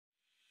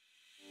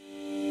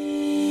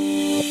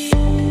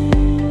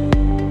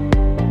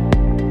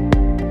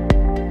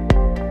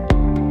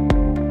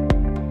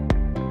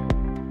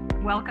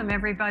welcome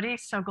everybody.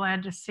 So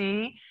glad to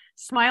see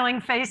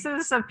smiling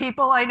faces of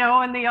people I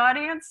know in the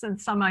audience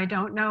and some I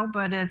don't know,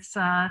 but it's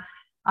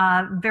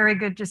very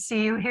good to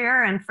see you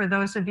here. And for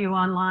those of you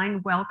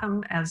online,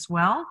 welcome as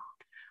well.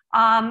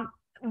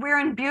 We're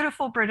in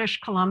beautiful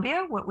British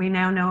Columbia, what we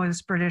now know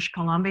as British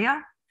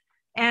Columbia.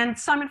 And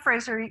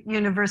Fraser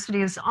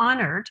University is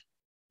honored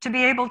to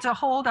be able to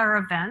hold our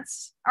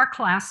events, our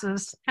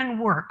classes, and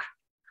work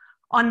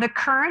on the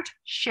current,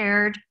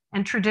 shared,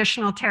 and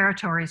traditional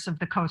territories of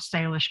the Coast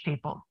Salish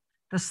people,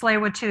 the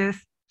Tsleil-Waututh,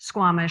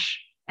 Squamish,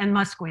 and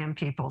Musqueam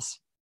peoples.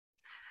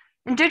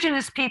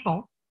 Indigenous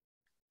people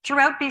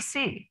throughout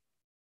BC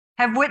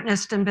have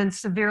witnessed and been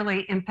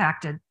severely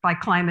impacted by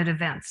climate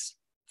events,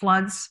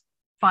 floods,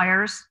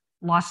 fires,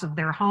 loss of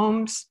their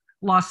homes,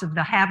 loss of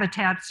the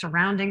habitat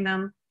surrounding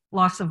them,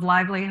 loss of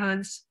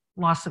livelihoods,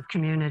 loss of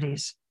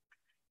communities.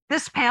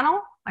 This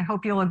panel, I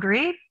hope you'll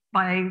agree,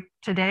 by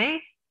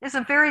today is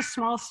a very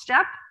small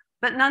step,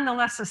 but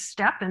nonetheless a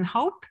step in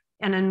hope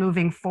and in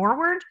moving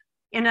forward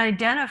in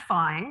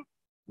identifying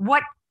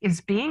what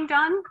is being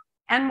done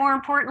and more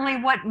importantly,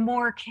 what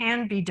more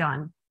can be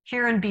done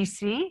here in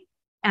BC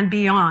and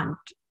beyond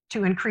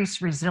to increase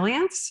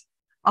resilience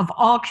of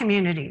all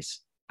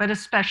communities, but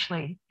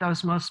especially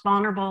those most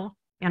vulnerable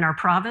in our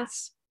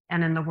province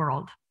and in the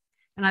world.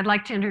 And I'd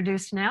like to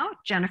introduce now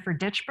Jennifer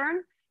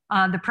Ditchburn,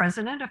 the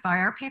president of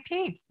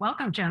IRPP.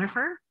 Welcome,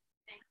 Jennifer.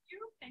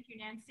 Thank you,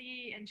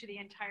 Nancy, and to the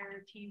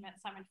entire team at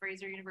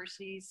Fraser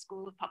University's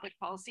School of Public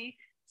Policy.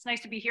 It's nice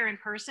to be here in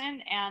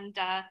person, and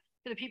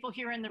for the people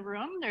here in the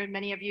room, there are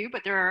many of you,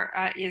 but there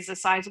is a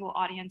sizable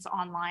audience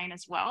online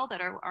as well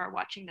that are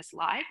watching this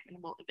live, and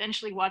will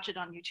eventually watch it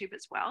on YouTube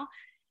as well.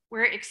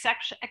 We're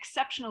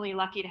exceptionally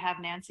lucky to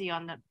have Nancy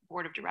on the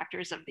board of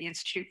directors of the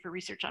Institute for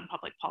Research on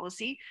Public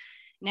Policy.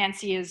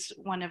 Nancy is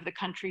one of the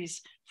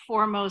country's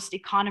foremost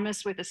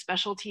economists with a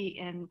specialty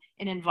in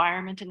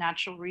environment and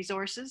natural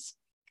resources.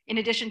 In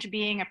addition to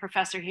being a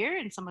professor here,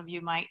 and some of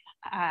you might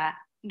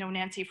know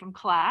Nancy from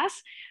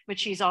class, but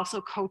she's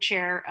also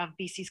co-chair of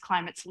BC's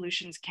Climate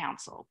Solutions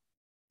Council.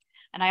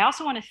 And I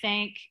also want to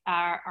thank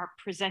our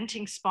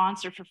presenting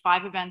sponsor for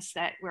 5 events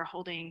that we're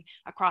holding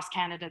across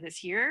Canada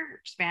this year,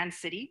 which span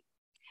city,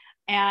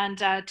 and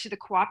to the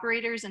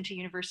cooperators and to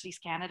Universities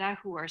Canada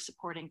who are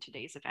supporting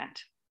today's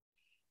event.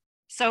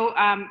 So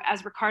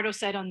as Ricardo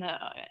said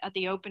at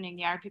the opening,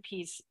 the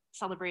IRPP is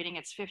celebrating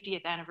its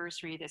 50th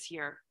anniversary this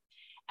year.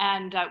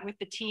 And with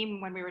the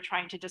team, when we were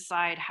trying to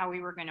decide how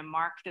we were going to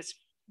mark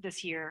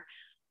this year,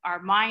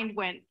 our mind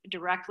went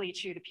directly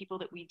to the people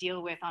that we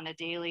deal with on a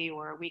daily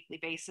or a weekly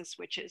basis,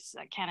 which is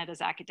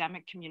Canada's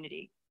academic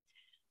community.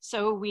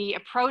 So we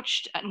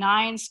approached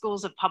 9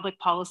 schools of public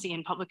policy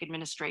and public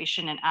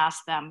administration and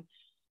asked them,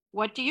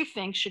 what do you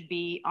think should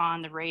be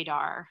on the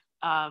radar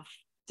of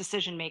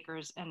decision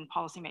makers and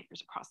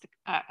policymakers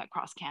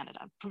across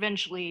Canada,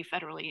 provincially,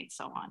 federally, and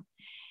so on?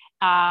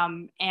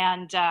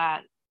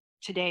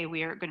 Today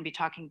we are going to be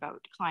talking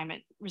about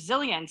climate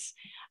resilience,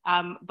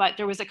 but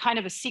there was a kind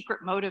of a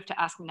secret motive to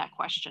asking that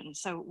question.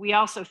 So we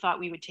also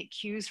thought we would take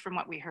cues from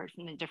what we heard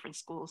from the different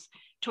schools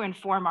to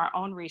inform our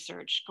own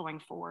research going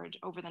forward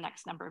over the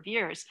next number of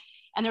years.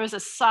 And there was a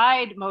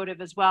side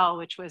motive as well,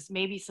 which was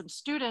maybe some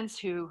students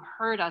who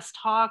heard us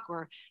talk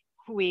or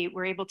who we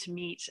were able to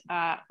meet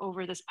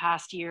over this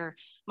past year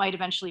might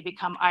eventually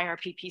become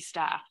IRPP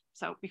staff.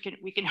 So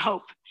we can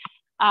hope.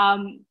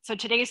 So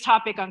today's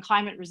topic on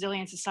climate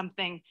resilience is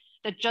something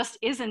that just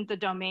isn't the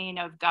domain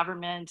of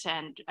government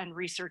and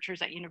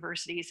researchers at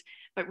universities,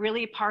 but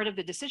really part of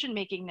the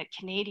decision-making that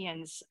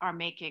Canadians are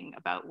making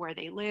about where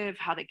they live,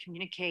 how they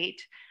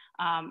communicate,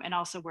 and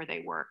also where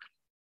they work.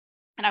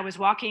 And I was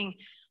walking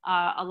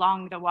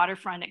along the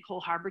waterfront at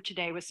Cole Harbour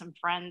today with some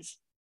friends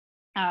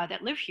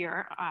that live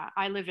here.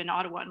 I live in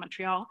Ottawa and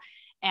Montreal,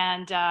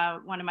 and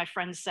one of my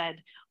friends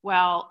said,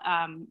 well,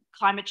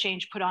 climate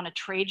change put on a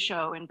trade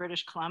show in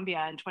British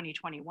Columbia in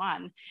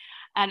 2021.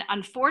 And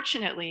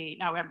unfortunately,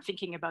 now I'm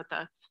thinking about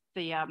the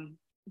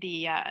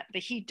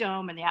heat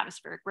dome and the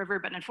atmospheric river,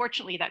 but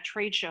unfortunately that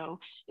trade show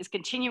is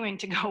continuing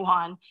to go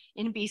on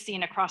in BC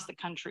and across the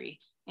country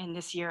in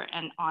this year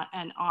and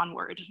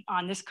onward.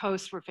 On this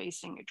coast, we're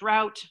facing a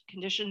drought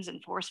conditions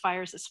and forest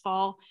fires this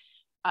fall.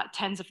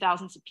 Tens of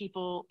thousands of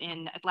people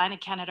in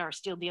Atlantic Canada are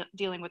still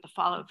dealing with the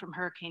fallout from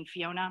Hurricane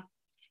Fiona.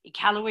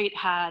 Iqaluit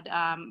had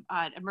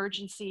an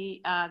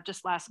emergency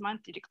just last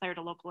month. They declared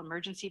a local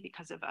emergency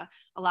because of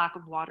a lack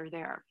of water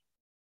there.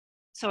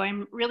 So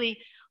I'm really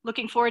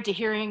looking forward to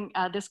hearing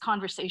this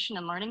conversation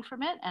and learning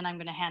from it, and I'm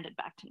going to hand it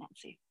back to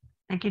Nancy.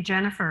 Thank you,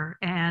 Jennifer.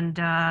 And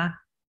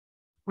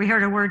we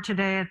heard a word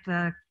today at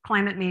the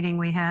climate meeting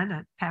we had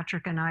that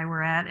Patrick and I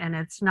were at, and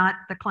it's not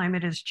the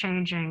climate is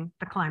changing,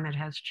 the climate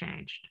has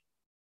changed.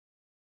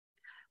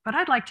 But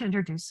I'd like to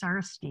introduce our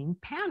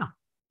esteemed panel.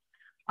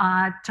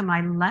 To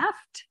my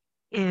left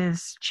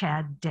is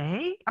Chad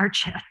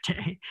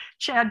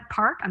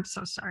Park. I'm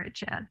so sorry,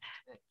 Chad.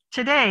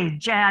 Today,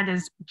 Chad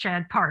is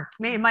Chad Park.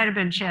 It might have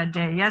been Chad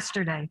Day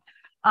yesterday.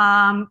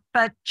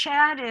 But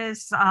Chad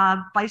is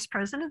Vice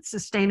President,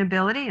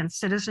 Sustainability and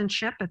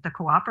Citizenship at the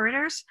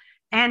Cooperators.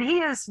 And he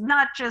is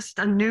not just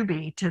a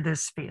newbie to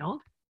this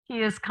field. He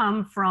has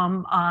come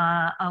from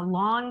a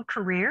long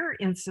career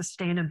in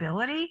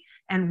sustainability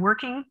and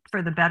working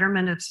for the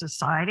betterment of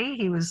society.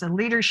 He was a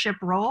leadership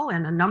role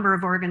in a number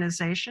of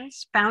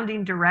organizations,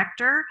 founding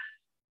director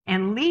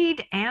and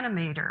lead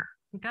animator.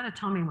 You got to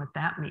tell me what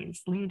that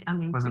means. Lead, I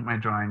mean, wasn't my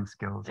drawing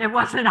skills. It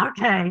wasn't,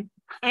 okay.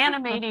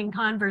 Animating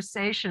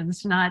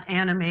conversations, not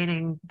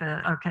animating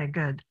the, okay,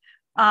 good.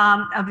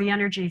 Of the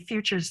Energy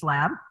Futures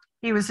Lab.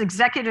 He was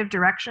executive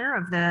director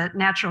of the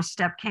Natural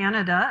Step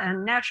Canada,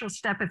 and Natural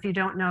Step, if you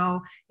don't know,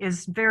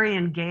 is very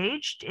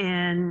engaged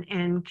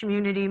in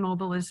community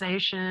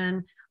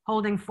mobilization,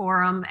 holding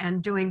forum,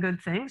 and doing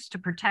good things to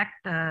protect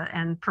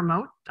and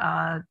promote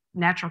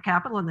natural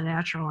capital and the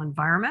natural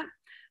environment.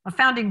 A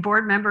founding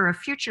board member of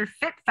Future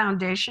Fit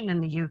Foundation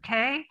in the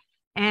UK,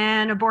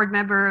 and a board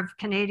member of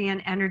Canadian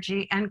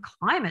Energy and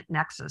Climate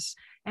Nexus.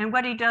 And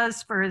what he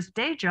does for his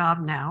day job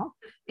now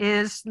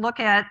is look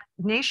at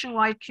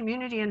nationwide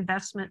community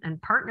investment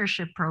and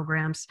partnership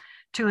programs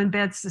to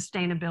embed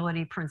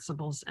sustainability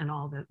principles in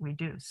all that we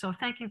do. So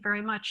thank you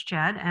very much,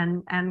 Chad,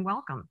 and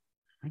welcome.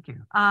 Thank you.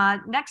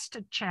 Next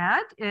to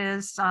Chad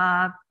is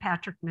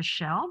Patrick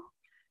Michelle.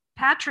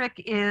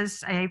 Patrick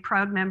is a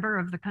proud member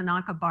of the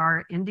Kanaka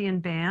Bar Indian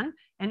Band,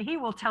 and he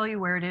will tell you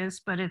where it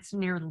is, but it's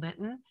near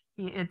Lytton.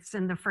 It's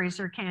in the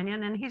Fraser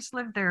Canyon, and he's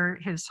lived there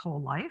his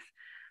whole life.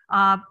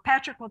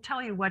 Patrick will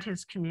tell you what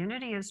his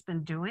community has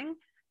been doing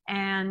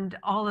and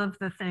all of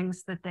the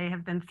things that they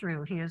have been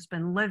through. He has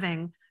been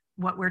living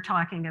what we're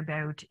talking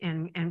about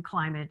in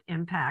climate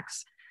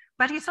impacts.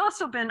 But he's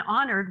also been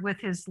honored with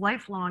his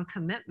lifelong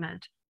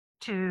commitment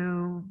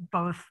to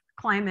both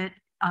climate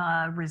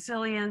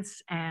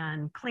resilience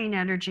and clean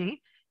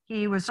energy.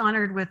 He was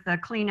honored with the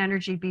Clean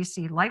Energy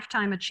BC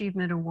Lifetime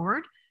Achievement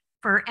Award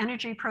for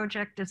energy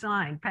project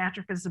design.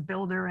 Patrick is a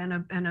builder and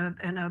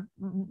a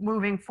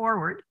moving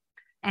forward.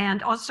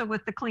 And also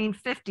with the Clean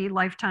 50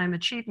 Lifetime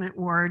Achievement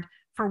Award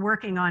for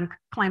working on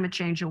climate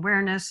change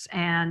awareness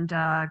and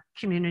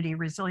community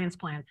resilience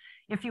plan.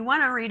 If you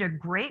want to read a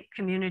great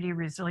community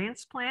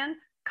resilience plan,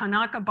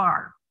 Kanaka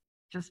Bar.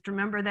 Just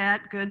remember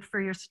that, good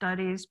for your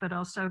studies, but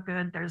also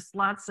good. There's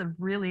lots of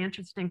really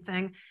interesting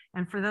things.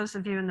 And for those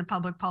of you in the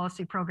public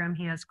policy program,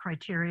 he has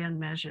criteria and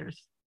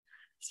measures.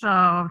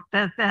 So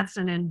that's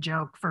an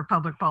in-joke for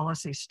public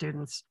policy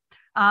students.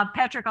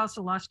 Patrick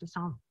also lost his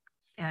home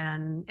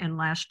in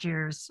last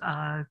year's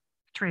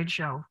trade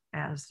show,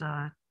 as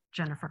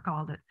Jennifer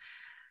called it.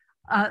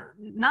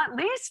 Not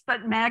least,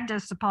 but Magda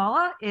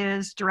Sapala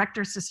is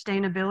Director of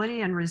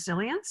Sustainability and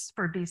Resilience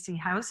for BC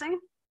Housing.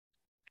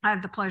 I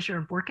have the pleasure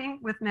of working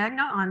with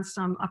Magda on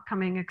some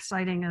upcoming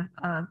exciting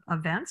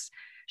events.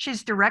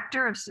 She's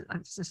Director of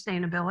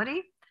Sustainability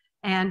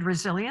and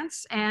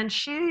Resilience, and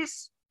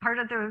she's part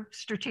of the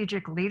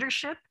strategic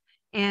leadership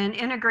in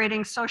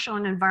integrating social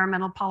and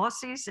environmental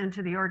policies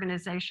into the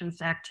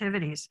organization's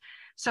activities.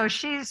 So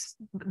she's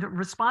the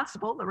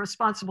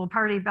responsible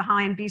party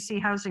behind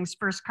BC Housing's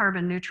first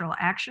carbon neutral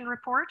action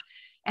report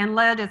and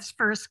led its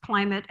first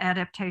climate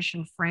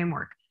adaptation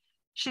framework.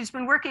 She's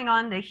been working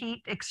on the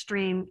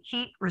extreme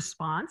heat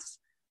response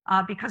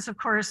because, of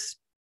course,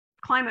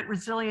 climate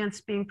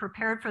resilience, being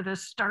prepared for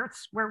this,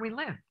 starts where we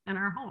live, in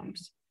our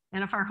homes.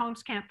 And if our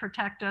homes can't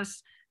protect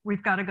us,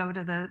 we've got to go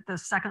to the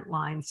second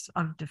lines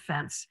of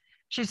defense.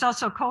 She's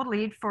also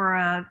co-lead for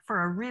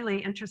a really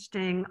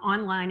interesting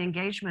online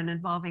engagement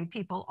involving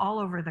people all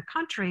over the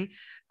country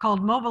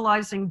called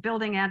Mobilizing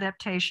Building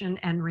Adaptation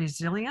and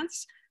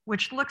Resilience,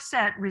 which looks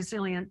at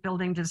resilient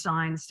building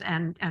designs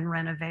and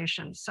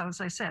renovations. So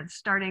as I said,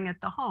 starting at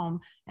the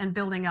home and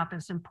building up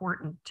is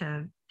important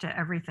to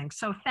everything.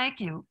 So thank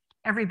you,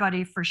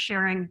 everybody, for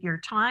sharing your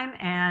time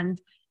and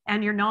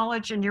your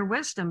knowledge and your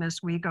wisdom as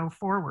we go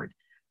forward.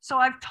 So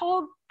I've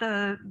told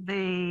the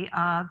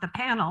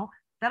panel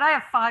that I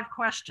have 5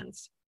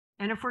 questions.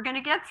 And if we're going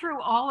to get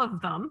through all of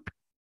them,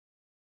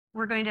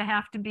 we're going to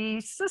have to be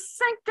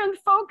succinct and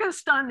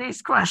focused on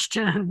these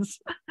questions.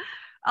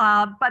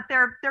 But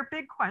they're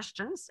big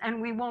questions, and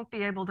we won't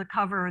be able to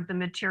cover the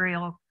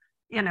material,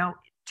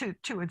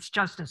 to its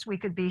justice. We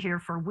could be here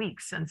for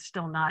weeks and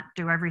still not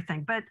do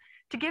everything. But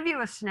to give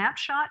you a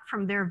snapshot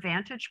from their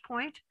vantage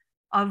point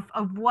of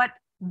what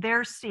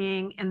they're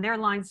seeing in their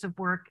lines of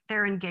work,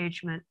 their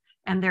engagement,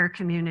 and their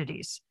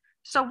communities.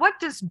 So what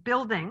does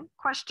building,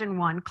 question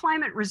 1,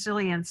 climate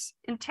resilience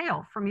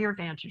entail from your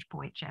vantage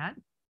point, Chad?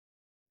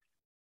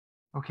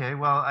 Okay,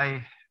 well,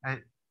 I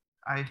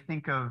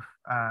think of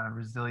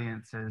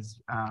resilience as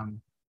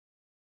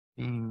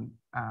being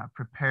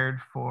prepared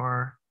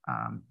for,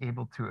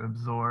 able to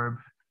absorb,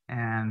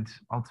 and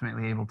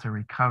ultimately able to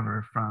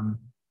recover from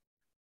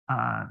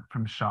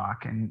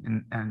shock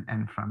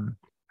and from,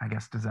 I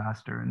guess,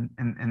 disaster.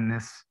 And in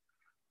this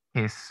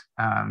case,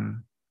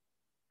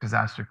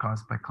 disaster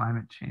caused by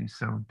climate change.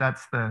 So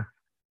that's the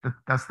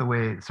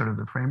way, sort of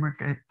the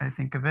framework I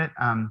think of it.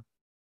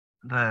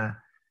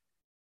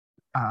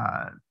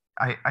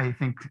 I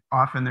think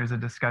often there's a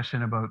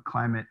discussion about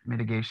climate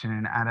mitigation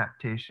and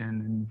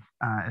adaptation,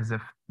 and as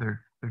if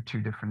they're two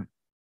different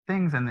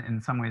things, and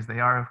in some ways they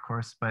are, of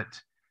course, but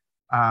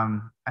I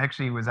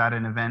actually was at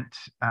an event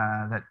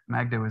that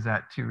Magda was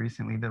at too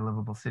recently, the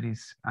Livable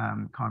Cities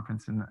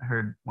conference, and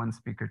heard one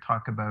speaker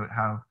talk about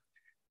how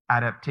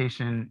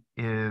adaptation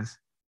is,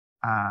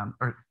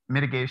 or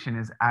mitigation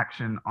is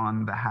action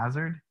on the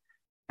hazard,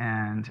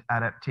 and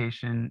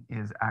adaptation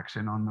is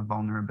action on the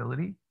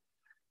vulnerability.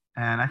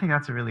 And I think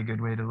that's a really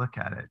good way to look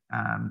at it.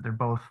 They're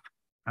both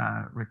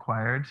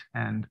required,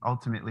 and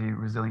ultimately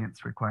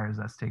resilience requires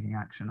us taking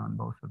action on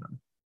both of them.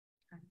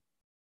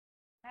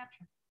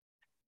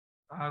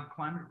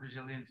 Climate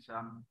resilience,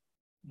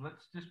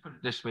 let's just put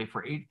it this way.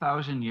 For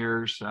 8,000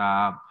 years,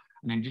 an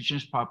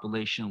indigenous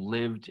population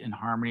lived in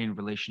harmony and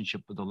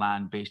relationship with the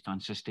land based on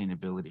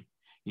sustainability.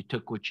 You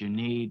took what you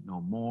need,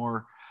 no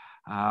more.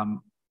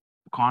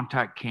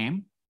 Contact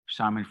came,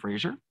 Simon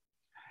Fraser,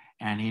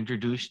 and he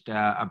introduced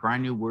a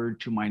brand new word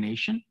to my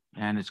nation,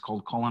 and it's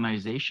called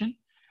colonization.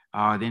 The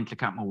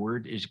Ntlaka'pamux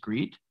word is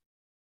greed.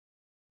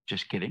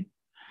 Just kidding.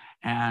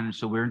 And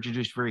so we're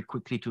introduced very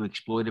quickly to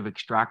exploitive,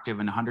 extractive.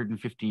 In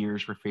 150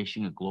 years, we're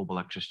facing a global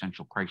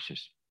existential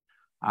crisis.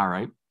 All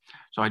right.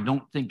 So I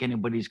don't think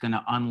anybody's going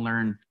to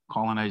unlearn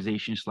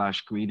colonization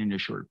 / greed in a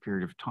short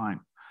period of time.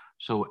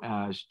 So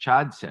as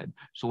Chad said,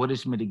 so what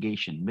is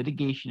mitigation?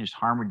 Mitigation is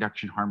harm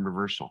reduction, harm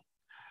reversal.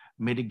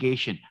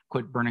 Mitigation,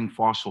 quit burning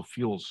fossil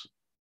fuels.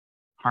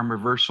 Harm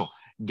reversal,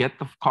 get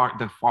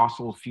the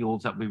fossil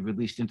fuels that we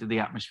released into the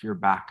atmosphere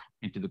back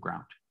into the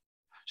ground.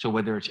 So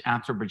whether it's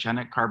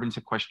anthropogenic carbon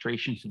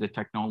sequestration through the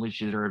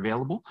technologies that are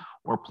available,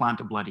 or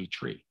plant a bloody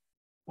tree,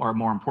 or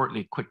more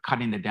importantly, quit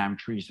cutting the damn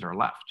trees that are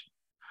left.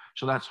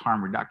 So that's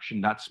harm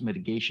reduction, that's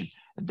mitigation.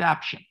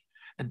 Adaptation.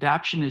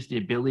 Adaptation is the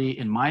ability,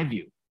 in my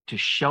view, to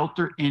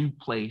shelter in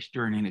place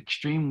during an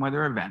extreme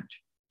weather event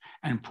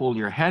and pull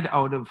your head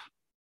out of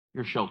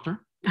your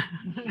shelter,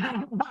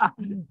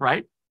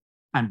 right?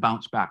 And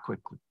bounce back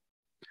quickly.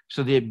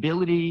 So the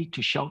ability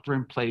to shelter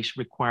in place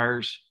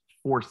requires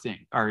four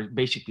things, or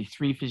basically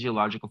three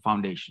physiological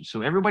foundations.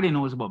 So everybody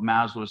knows about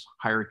Maslow's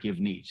hierarchy of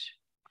needs,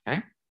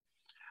 okay?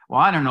 Well,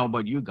 I don't know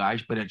about you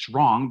guys, but it's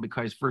wrong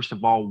because first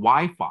of all,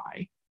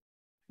 Wi-Fi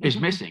is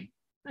missing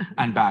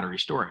and battery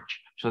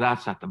storage. So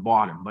that's at the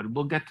bottom, but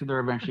we'll get to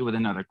there eventually with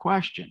another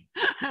question.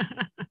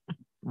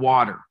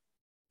 Water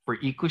for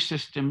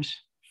ecosystems,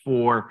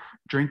 for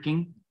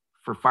drinking,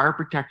 for fire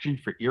protection,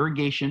 for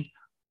irrigation,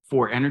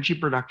 for energy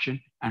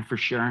production, and for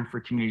sharing for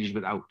communities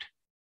without.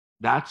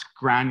 That's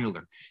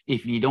granular.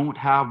 If you don't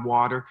have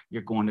water,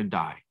 you're going to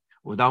die.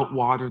 Without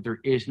water, there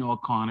is no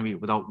economy.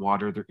 Without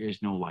water, there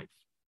is no life.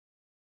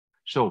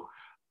 So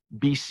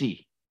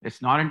BC,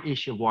 it's not an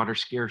issue of water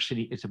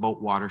scarcity. It's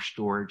about water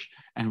storage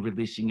and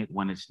releasing it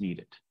when it's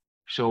needed.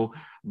 So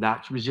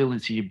that's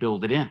resiliency. You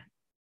build it in,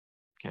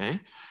 okay?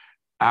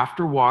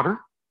 After water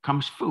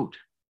comes food.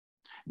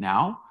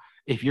 Now,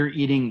 if you're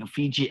eating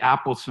Fiji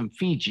apples from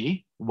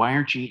Fiji, why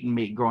aren't you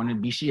eating grown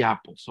in BC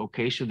apples?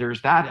 Okay, so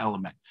there's that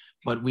element.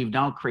 But we've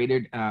now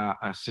created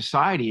a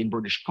society in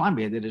British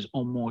Columbia that is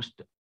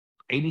almost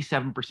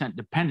 87%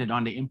 dependent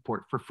on the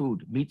import for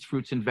food. Meats,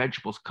 fruits, and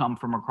vegetables come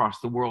from across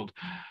the world.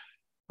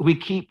 We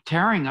keep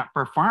tearing up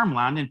our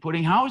farmland and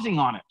putting housing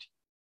on it.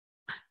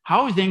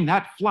 Housing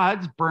that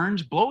floods,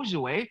 burns, blows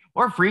away,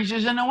 or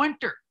freezes in the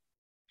winter.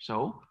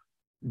 So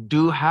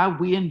have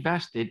we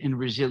invested in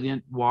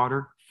resilient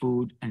water,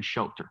 food, and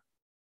shelter?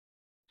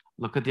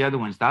 Look at the other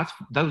ones.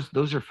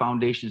 Those are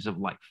foundations of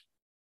life.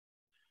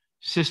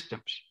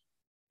 Systems.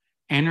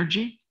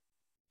 Energy,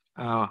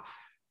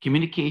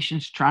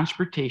 communications,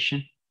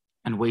 transportation,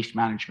 and waste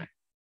management.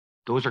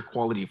 Those are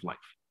quality of life.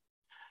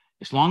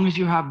 As long as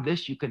you have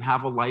this, you can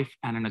have a life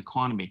and an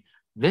economy.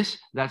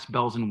 That's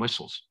bells and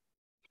whistles.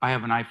 I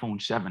have an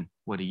iPhone 7.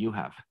 What do you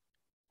have?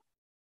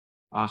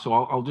 So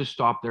I'll just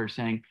stop there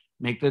saying,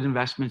 make the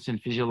investments in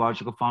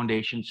physiological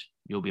foundations,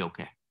 you'll be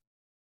okay.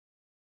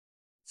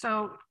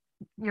 So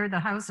you're the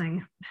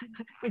housing.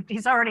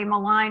 He's already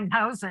maligned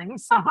housing.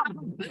 So how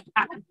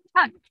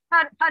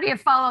do you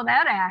follow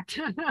that act?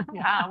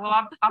 Yeah,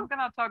 well, I'm going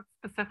to talk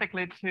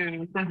specifically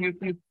to, since you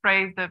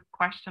phrased the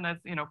question as,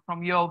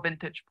 from your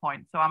vintage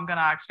point. So I'm going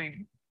to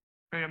actually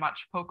very much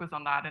focus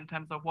on that in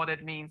terms of what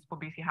it means for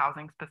BC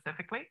housing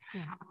specifically.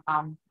 Yeah.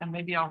 And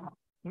maybe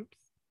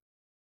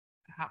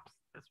perhaps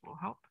this will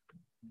help.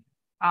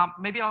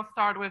 Maybe I'll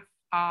start with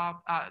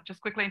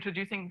just quickly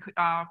introducing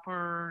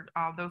for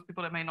those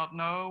people that may not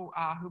know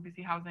who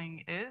BC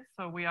Housing is.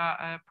 So we are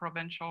a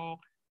provincial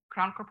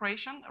crown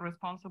corporation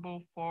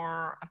responsible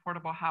for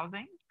affordable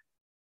housing.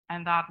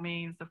 And that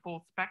means the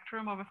full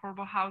spectrum of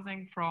affordable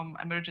housing, from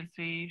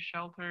emergency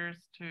shelters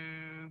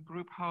to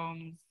group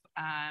homes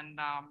and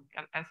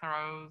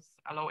SROs,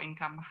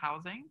 low-income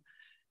housing.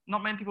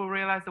 Not many people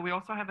realize that we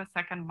also have a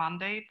second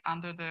mandate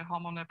under the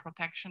Homeowner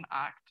Protection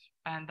Act,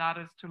 and that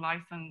is to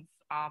license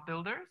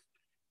builders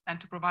and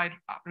to provide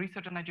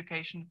research and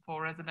education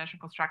for residential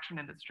construction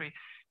industry.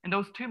 And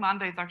those two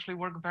mandates actually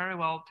work very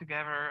well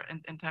together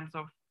in terms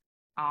of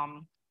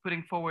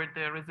putting forward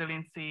the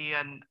resiliency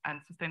and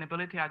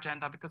sustainability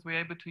agenda, because we're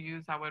able to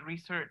use our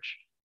research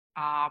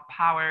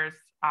powers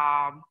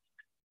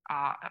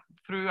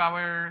through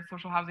our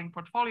social housing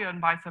portfolio and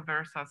vice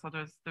versa. So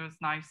there's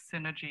nice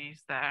synergies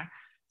there.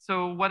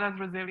 So what does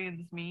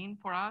resilience mean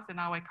for us in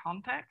our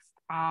context?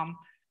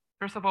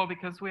 First of all,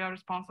 because we are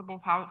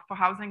responsible for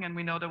housing and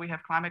we know that we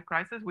have climate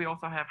crisis, we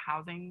also have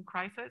housing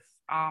crisis.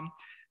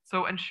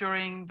 So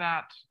ensuring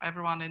that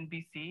everyone in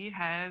BC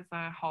has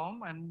a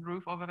home and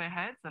roof over their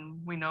heads,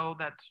 and we know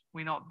that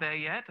we're not there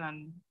yet,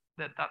 and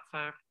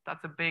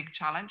that's a big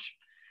challenge.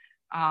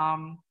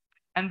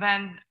 And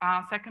then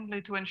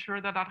secondly, to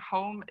ensure that that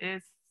home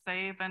is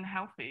safe and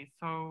healthy.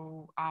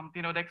 So,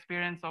 the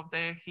experience of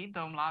the heat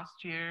dome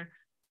last year,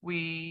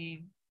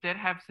 we did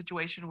have a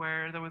situation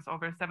where there was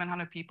over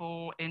 700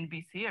 people in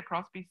BC,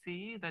 across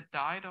BC, that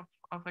died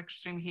of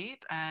extreme heat.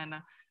 And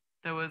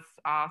there was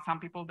some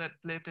people that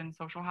lived in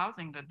social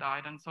housing that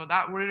died. And so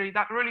that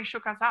really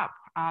shook us up.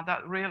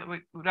 That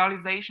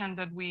realization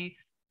that we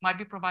might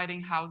be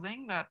providing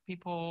housing that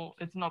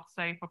it's not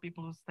safe for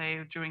people to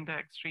stay during the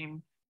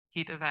extreme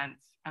heat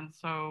events. And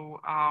so,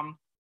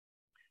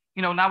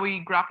 now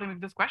we're grappling with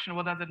this question: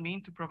 what does it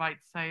mean to provide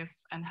safe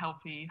and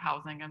healthy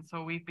housing? And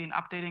so we've been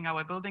updating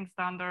our building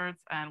standards,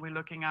 and we're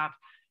looking at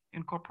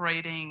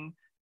incorporating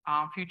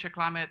future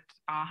climate,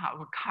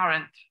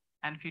 current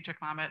and future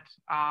climate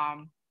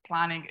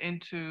planning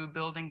into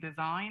building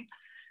design,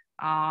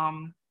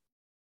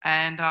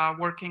 and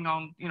working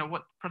on,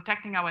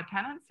 protecting our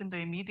tenants in the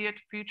immediate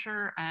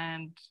future,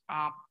 and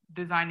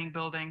designing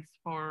buildings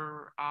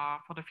for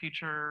the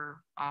future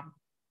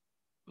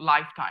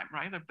lifetime,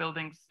 right? The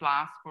buildings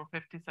last for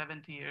 50,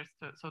 70 years,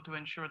 to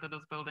ensure that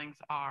those buildings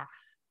are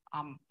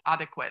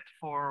adequate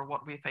for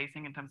what we're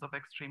facing in terms of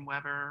extreme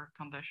weather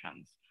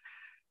conditions.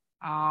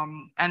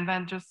 And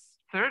then just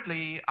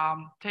thirdly,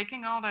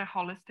 taking on a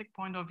holistic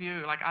point of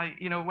view, like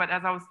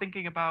as I was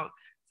thinking about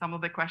some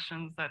of the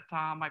questions that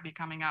might be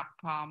coming up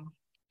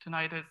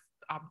tonight is,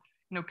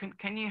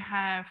 can you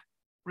have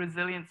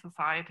resilient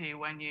society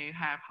when you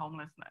have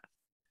homelessness?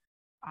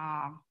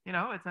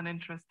 It's an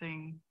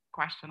interesting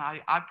question.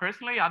 I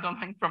personally, I don't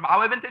think, from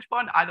our vantage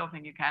point, I don't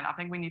think you can. I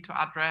think we need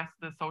to address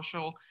the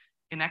social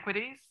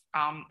inequities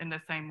in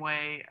the same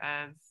way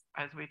as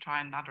we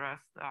try and address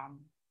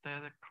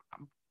the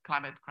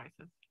climate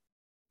crisis.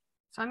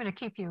 So I'm going to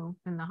keep you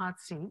in the hot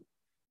seat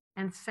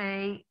and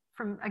say,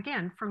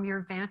 from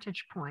your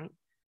vantage point,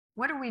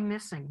 what are we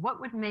missing? What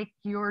would make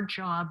your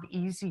job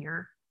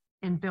easier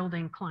in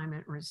building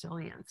climate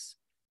resilience?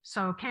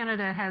 So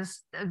Canada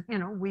has,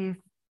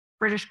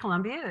 British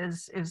Columbia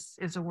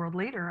is a world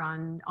leader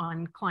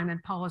on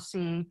climate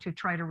policy to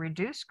try to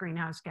reduce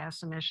greenhouse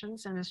gas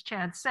emissions. And as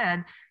Chad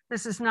said,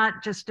 this is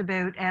not just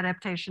about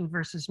adaptation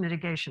versus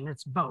mitigation,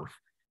 it's both.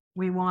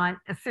 We want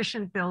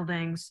efficient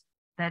buildings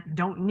that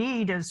don't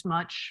need as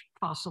much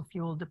fossil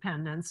fuel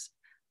dependence,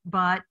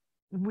 but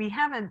we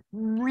haven't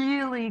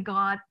really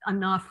got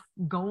enough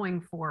going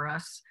for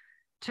us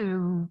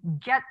to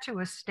get to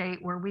a state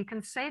where we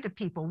can say to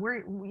people,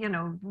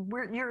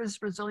 you're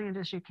as resilient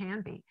as you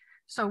can be.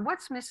 So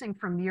what's missing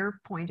from your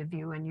point of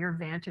view and your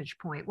vantage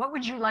point? What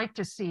would you like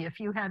to see if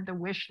you had the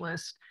wish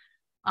list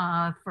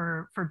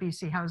for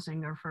BC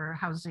housing or for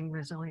housing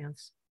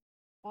resilience?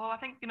 Well, I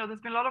think, there's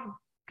been a lot of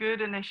good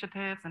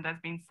initiatives, and there's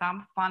been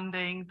some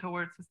funding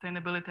towards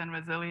sustainability and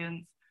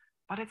resilience,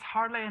 but it's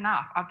hardly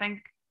enough. I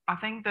think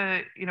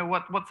that,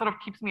 what sort of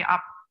keeps me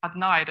up at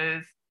night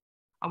is,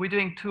 are we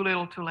doing too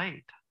little too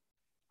late?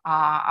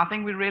 I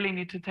think we really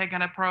need to take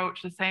an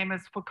approach the same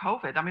as for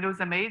COVID. I mean, it was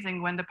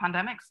amazing when the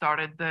pandemic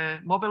started, the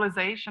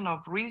mobilization of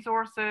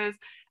resources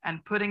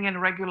and putting in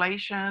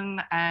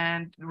regulation,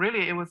 and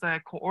really it was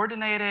a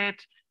coordinated,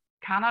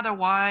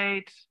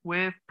 Canada-wide,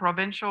 with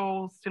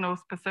provincial,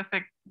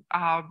 specific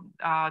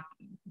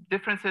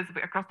differences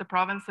across the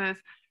provinces,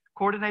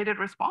 coordinated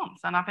response.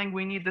 And I think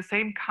we need the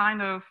same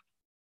kind of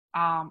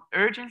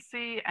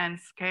urgency and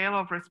scale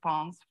of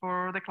response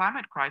for the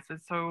climate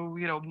crisis. So,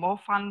 more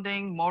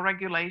funding, more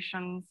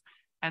regulations,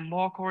 and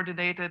more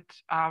coordinated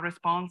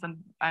response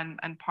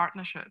and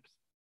partnerships.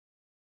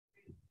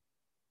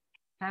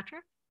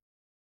 Patrick,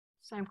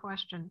 same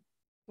question.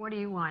 What do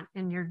you want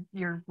in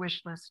your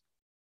wish list?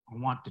 I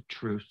want the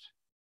truth.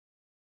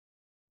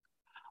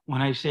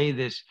 When I say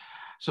this,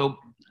 so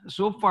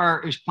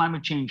far, is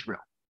climate change real?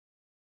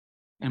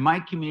 In my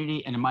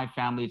community and in my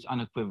family, it's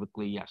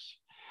unequivocally yes.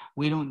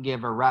 We don't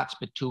give a rat's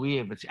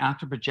patooey if it's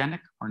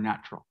anthropogenic or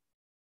natural.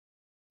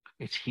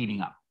 It's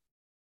heating up.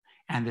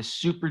 And the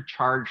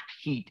supercharged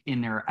heat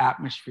in our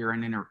atmosphere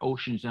and in our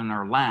oceans and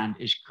our land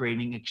is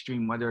creating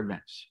extreme weather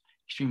events.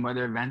 Extreme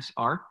weather events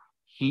are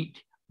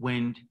heat,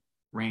 wind,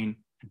 rain,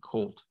 and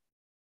cold.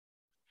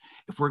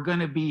 If we're going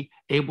to be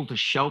able to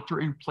shelter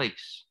in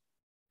place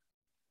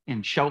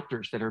in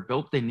shelters that are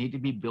built, they need to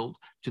be built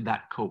to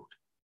that code.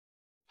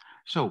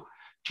 So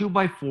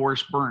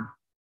 2x4s burn.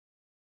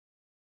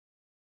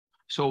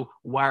 So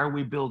why are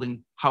we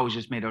building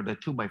houses made out of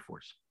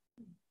 2x4s?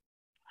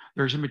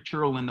 There's a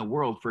material in the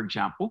world, for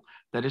example,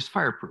 that is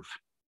fireproof,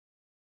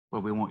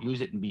 but we won't use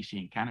it in BC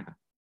and Canada.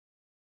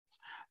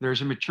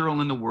 There's a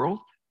material in the world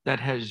that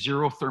has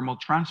zero thermal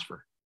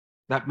transfer,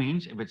 That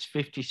means if it's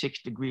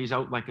 56 degrees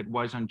out like it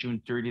was on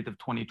June 30th of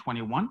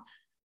 2021,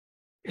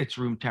 it's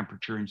room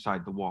temperature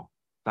inside the wall.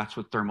 That's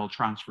what thermal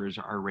transfers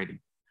are rating.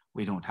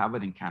 We don't have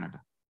it in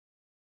Canada.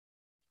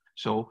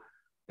 So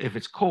if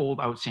it's cold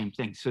out, same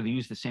thing. So they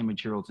use the same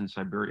materials in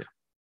Siberia.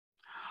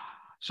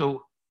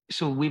 So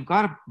we've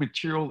got a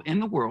material in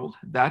the world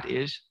that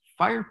is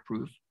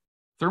fireproof,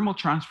 thermal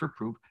transfer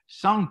proof,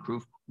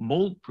 soundproof,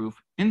 mold proof,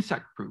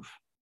 insect proof,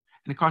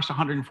 and it costs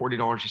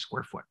 $140 a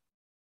square foot.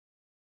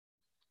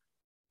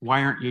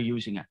 Why aren't you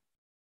using it?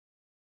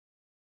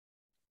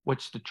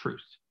 What's the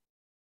truth?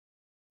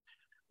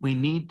 We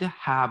need to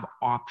have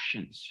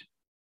options.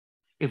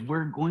 If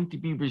we're going to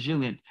be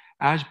resilient,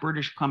 as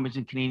British Columbians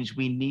and Canadians,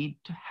 we need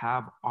to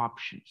have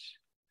options.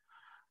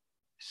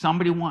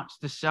 Somebody wants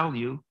to sell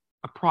you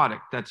a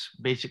product that's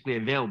basically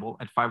available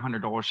at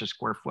 $500 a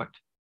square foot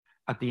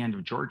at the end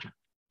of Georgia.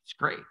 It's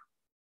great.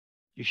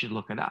 You should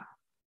look it up.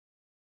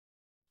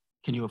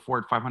 Can you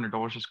afford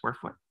 $500 a square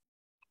foot?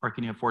 Or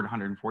can you afford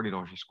 $140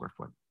 a square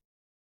foot?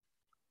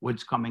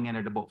 Wood's coming in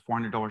at about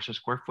 $400 a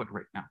square foot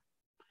right now.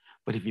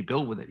 But if you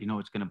build with it, you know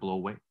it's going to blow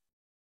away.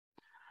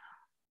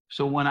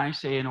 So when I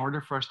say in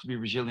order for us to be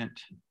resilient,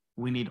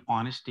 we need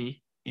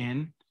honesty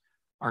in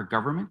our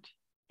government,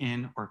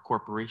 in our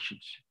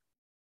corporations.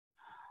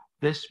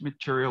 This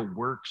material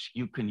works,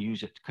 you can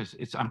use it, because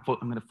I'm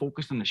going to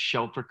focus on the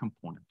shelter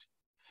component.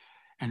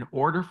 In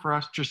order for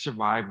us to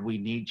survive, we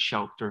need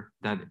shelter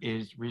that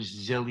is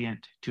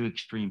resilient to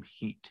extreme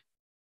heat.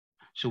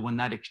 So when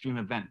that extreme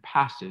event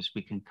passes,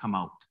 we can come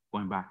out,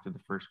 going back to the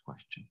first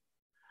question.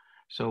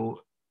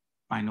 So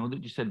I know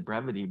that you said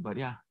brevity, but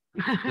yeah,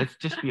 let's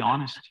just be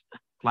honest.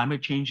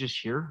 Climate change is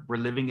here. We're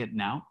living it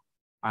now.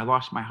 I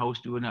lost my house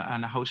doing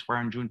a house fire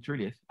on June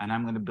 30th, and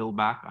I'm going to build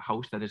back a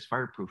house that is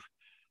fireproof.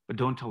 But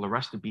don't tell the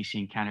rest of BC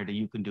and Canada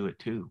you can do it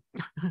too.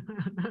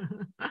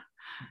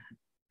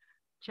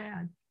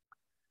 Chad.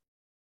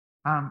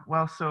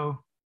 Well, so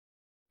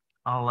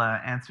I'll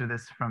answer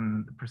this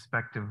from the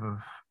perspective of,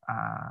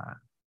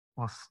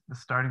 the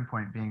starting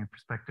point being a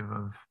perspective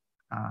of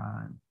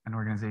an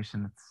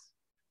organization that's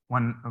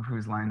one of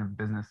whose line of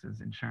business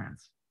is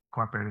insurance.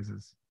 Cooperators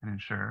is an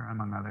insurer,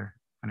 among other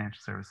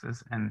financial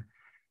services. And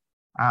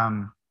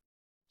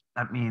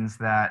that means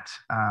that,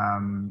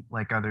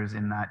 like others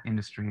in that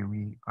industry,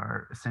 we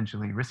are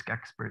essentially risk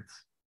experts,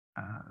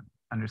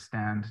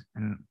 understand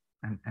and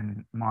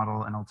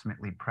model and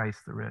ultimately price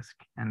the risk.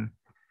 And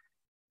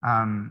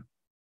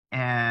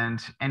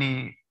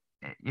any,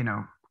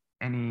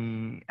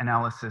 any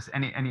analysis,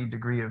 any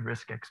degree of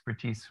risk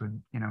expertise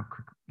would,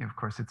 of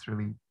course, it's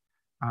really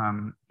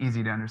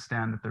easy to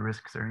understand that the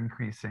risks are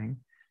increasing,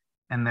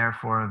 and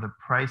therefore the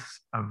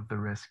price of the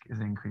risk is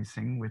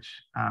increasing,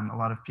 which a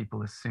lot of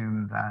people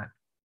assume that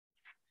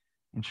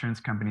insurance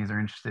companies are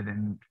interested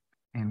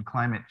in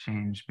climate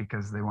change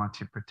because they want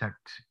to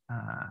protect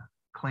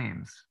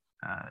claims.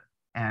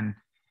 And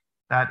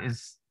that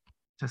is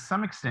to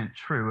some extent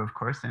true. Of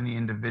course, any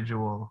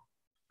individual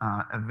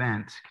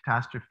event,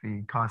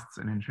 catastrophe, costs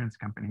an insurance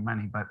company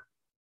money. But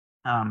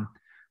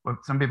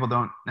what some people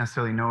don't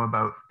necessarily know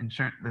about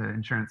the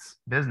insurance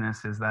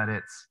business is that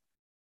it's,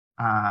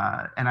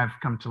 and I've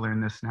come to learn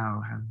this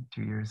now, I have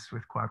 2 years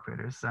with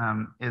cooperators,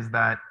 is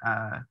that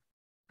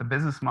the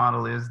business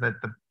model is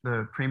that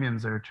the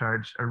premiums are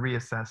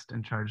reassessed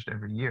and charged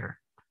every year,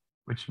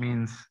 which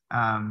means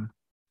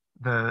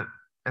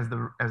as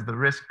the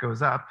risk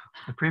goes up,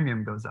 the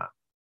premium goes up.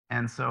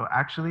 And so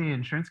actually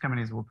insurance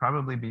companies will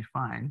probably be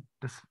fine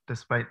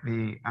despite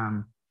the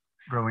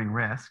growing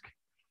risk.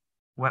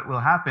 What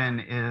will happen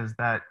is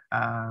that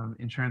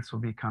insurance will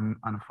become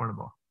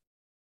unaffordable.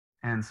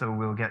 And so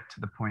we'll get to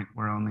the point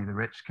where only the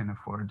rich can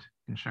afford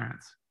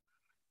insurance.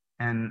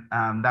 And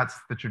that's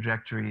the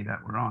trajectory that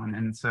we're on.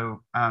 And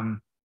so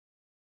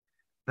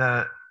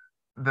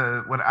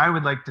what I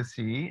would like to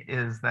see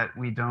is that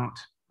we don't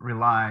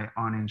rely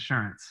on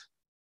insurance.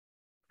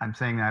 I'm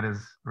saying that as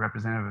a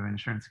representative of an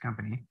insurance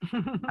company.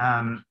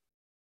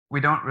 We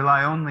don't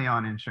rely only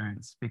on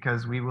insurance,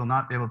 because we will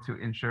not be able to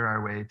insure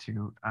our way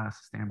to a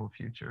sustainable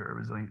future or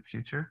resilient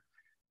future.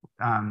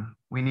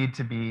 We need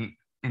to be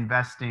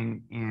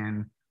investing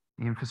in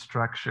the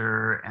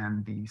infrastructure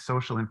and the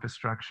social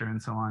infrastructure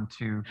and so on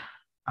to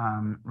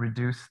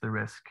reduce the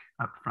risk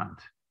up front.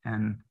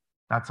 And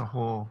that's a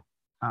whole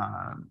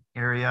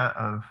area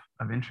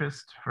of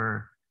interest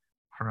for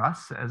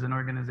us as an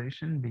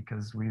organization,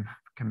 because we've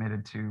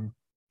committed to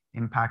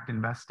impact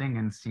investing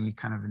and see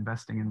kind of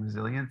investing in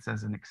resilience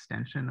as an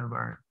extension of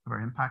our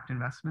impact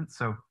investments.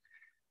 So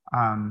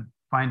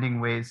finding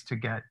ways to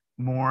get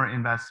more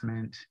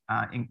investment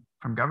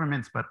from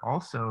governments, but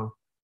also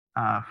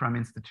from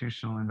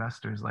institutional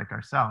investors like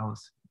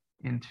ourselves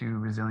into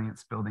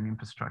resilience building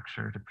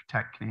infrastructure to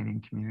protect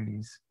Canadian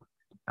communities.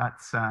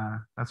 That's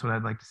what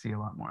I'd like to see a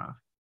lot more of.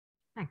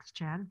 Thanks,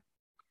 Chad.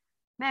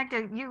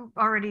 Magda, you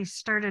already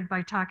started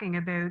by talking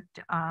about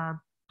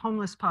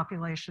homeless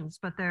populations,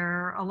 but there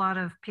are a lot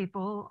of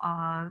people,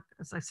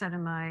 as I said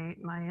in my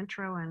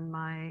intro and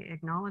my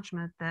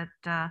acknowledgement, that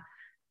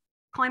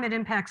climate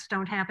impacts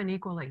don't happen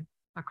equally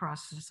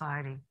across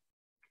society.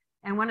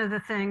 And one of the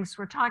things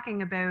we're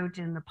talking about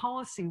in the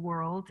policy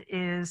world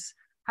is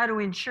how do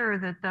we ensure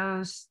that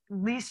those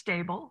least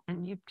able,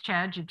 and you,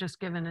 Chad, you've just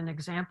given an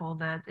example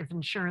that if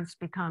insurance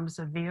becomes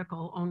a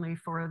vehicle only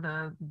for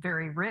the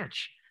very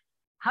rich,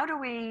 how do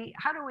we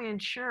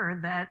ensure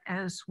that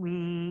as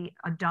we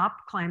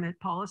adopt climate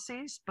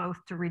policies, both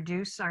to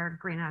reduce our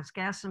greenhouse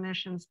gas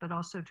emissions, but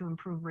also to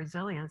improve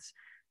resilience,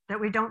 that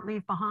we don't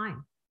leave behind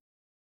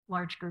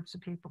large groups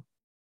of people?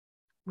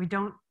 We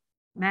don't,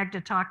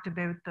 Magda talked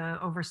about the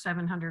over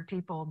 700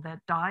 people that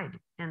died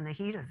in the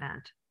heat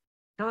event.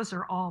 Those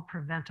are all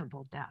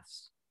preventable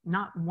deaths.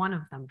 Not one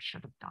of them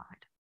should have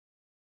died.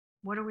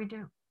 What do we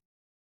do?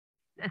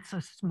 It's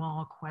a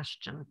small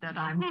question that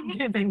I'm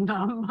giving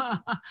them.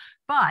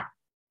 But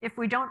if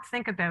we don't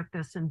think about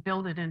this and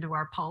build it into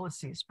our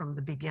policies from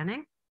the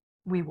beginning,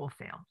 we will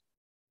fail.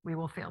 We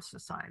will fail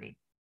society.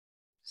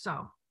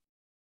 So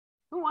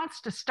who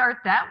wants to start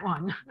that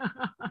one?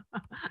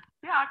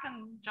 Yeah, I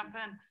can jump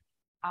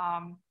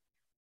in.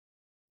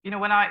 You know,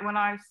 when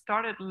I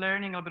started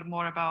learning a little bit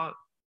more about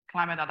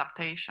climate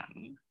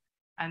adaptation,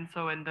 and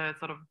so in the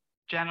sort of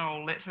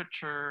general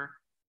literature,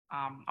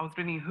 I was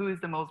reading who is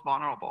the most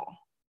vulnerable,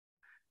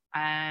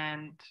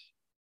 and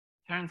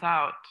turns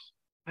out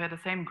they're the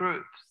same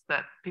groups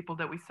that people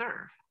that we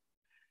serve.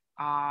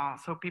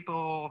 So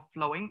people of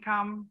low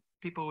income,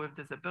 people with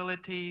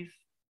disabilities,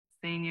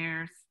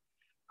 seniors,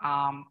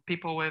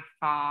 people with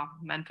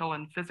mental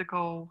and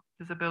physical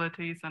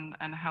disabilities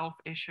and health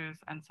issues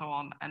and so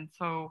on. And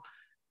so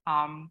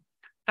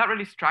that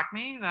really struck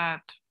me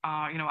that,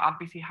 you know, at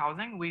BC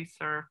Housing, we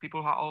serve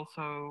people who are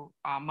also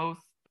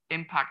most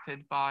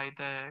impacted by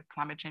the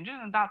climate changes.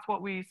 And that's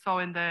what we saw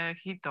in the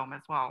heat dome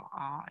as well,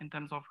 in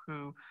terms of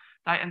who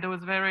died. And there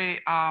was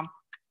very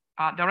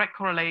direct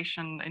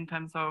correlation in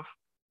terms of,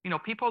 you know,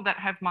 people that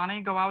have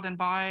money go out and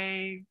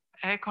buy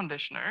air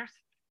conditioners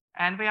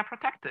and they are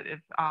protected. If,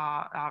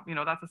 you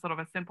know, that's a sort of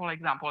a simple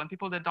example. And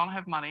people that don't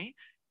have money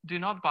do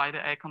not buy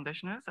the air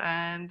conditioners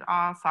and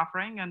are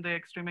suffering. And the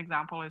extreme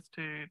example is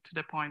to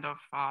the point of,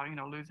 you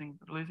know,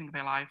 losing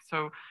their life.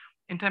 So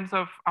in terms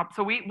of,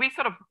 so we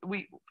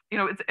you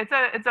know,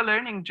 it's a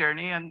learning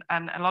journey, and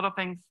a lot of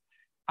things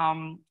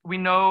we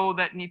know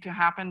that need to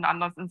happen and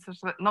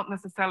not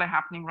necessarily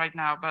happening right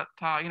now. But,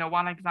 you know,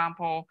 one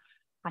example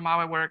from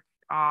our work,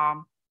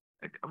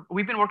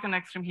 we've been working on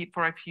extreme heat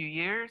for a few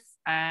years,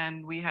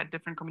 and we had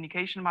different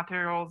communication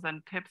materials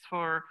and tips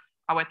for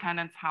our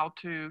tenants how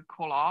to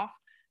cool off.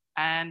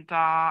 And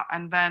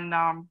then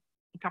a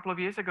couple of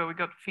years ago, we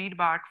got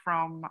feedback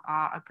from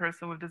a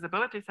person with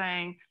disability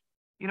saying,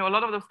 you know, a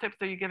lot of those tips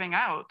that you're giving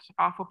out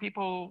are for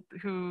people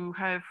who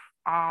have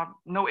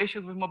no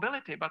issues with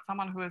mobility, but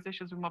someone who has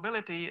issues with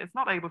mobility is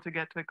not able to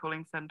get to a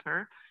cooling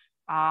center,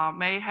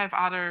 may have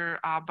other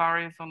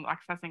barriers on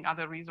accessing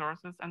other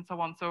resources and so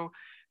on. So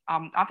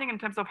I think in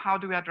terms of how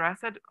do we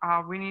address it,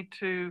 we need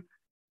to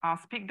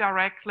speak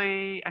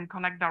directly and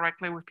connect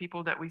directly with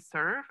people that we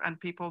serve and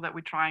people that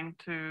we're trying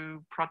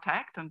to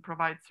protect and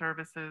provide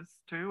services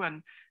to.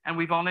 And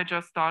we've only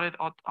just started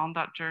on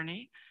that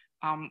journey.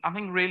 I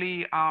think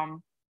really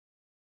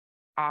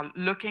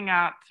looking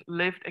at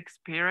lived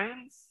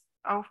experience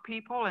of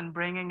people and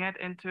bringing it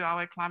into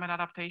our climate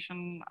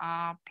adaptation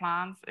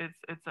plans,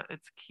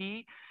 it's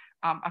key.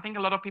 I think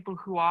a lot of people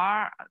who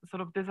are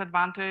sort of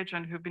disadvantaged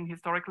and who've been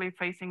historically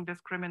facing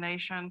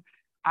discrimination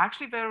are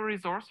actually very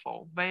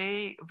resourceful.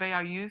 They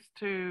are used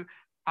to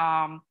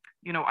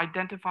you know,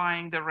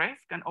 identifying the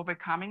risk and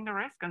overcoming the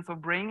risk, and so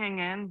bringing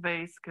in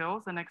the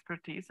skills and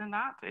expertise in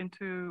that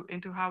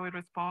into how we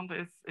respond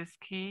is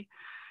key.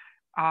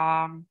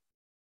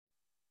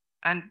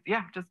 And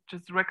yeah,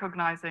 just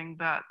recognizing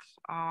that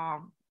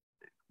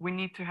we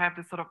need to have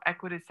this sort of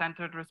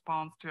equity-centered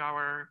response to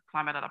our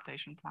climate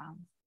adaptation plans.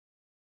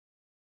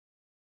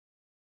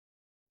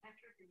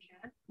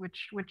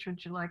 Which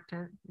would you like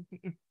to?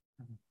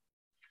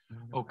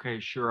 Okay,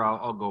 sure,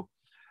 I'll go.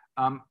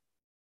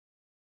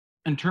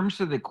 In terms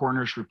of the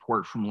coroner's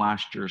report from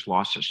last year's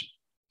losses,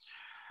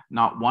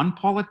 not one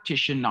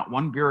politician, not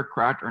one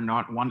bureaucrat, or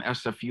not one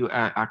SFU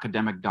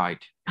academic died.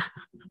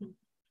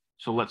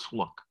 So let's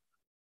look.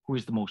 Who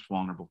is the most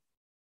vulnerable?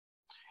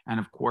 And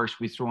of course,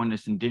 we throw in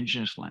this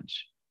Indigenous lens.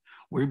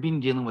 We've been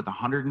dealing with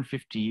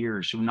 150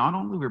 years. So not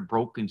only we're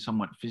broken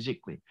somewhat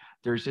physically,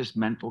 there's this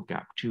mental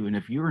gap too. And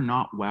if you're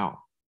not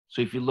well,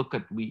 so if you look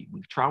at, we've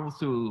traveled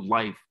through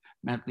life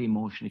mentally,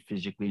 emotionally,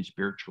 physically, and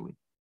spiritually,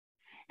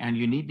 and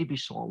you need to be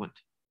solid.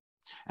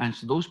 And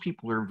so those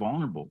people who are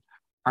vulnerable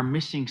are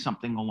missing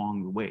something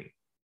along the way.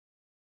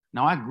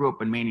 Now, I grew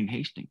up in Maine and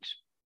Hastings.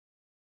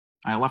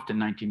 I left in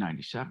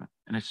 1997,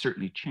 and it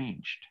certainly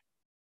changed.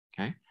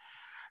 Okay.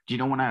 Do you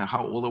know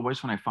how old I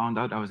was when I found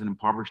out I was an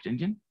impoverished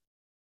Indian?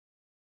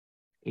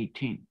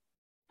 18.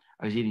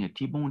 I was eating a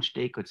T-bone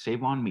steak at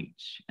Save-On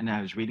Meats, and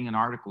I was reading an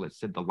article that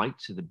said the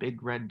lights of the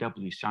big red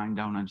W sign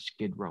down on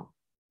Skid Row.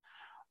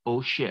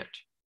 Oh shit,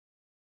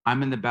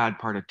 I'm in the bad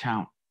part of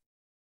town.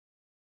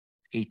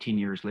 18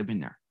 years living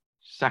there.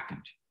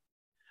 Second,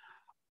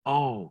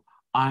 oh,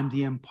 I'm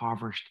the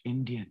impoverished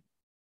Indian.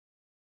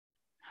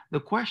 The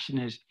question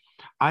is,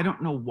 I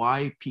don't know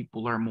why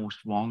people are most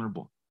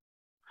vulnerable,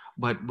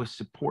 but with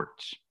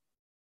supports,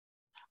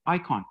 eye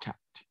contact,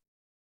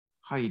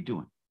 how you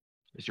doing?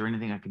 Is there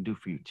anything I can do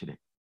for you today?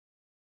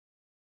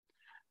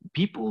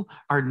 People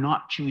are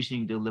not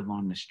choosing to live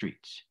on the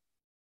streets,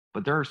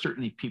 but there are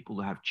certainly people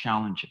who have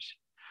challenges.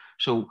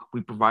 So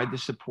we provide the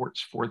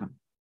supports for them.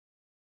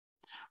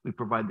 We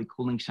provide the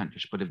cooling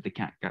centers, but if they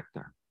can't get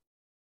there.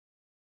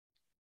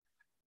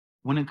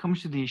 When it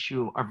comes to the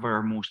issue of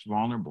our most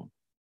vulnerable,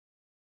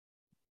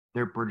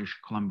 they're British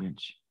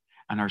Columbians,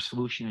 and our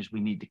solution is we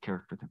need to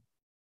care for them.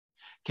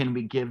 Can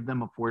we give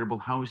them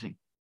affordable housing?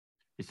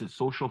 Is it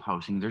social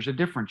housing? There's a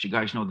difference. You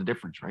guys know the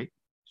difference, right?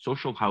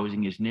 Social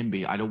housing is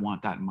NIMBY. I don't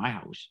want that in my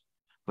house.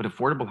 But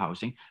affordable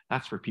housing,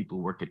 that's where people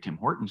who work at Tim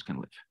Hortons can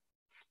live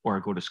or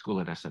go to school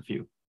at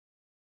SFU,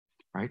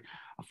 right?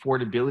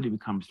 Affordability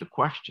becomes the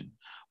question.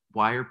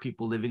 Why are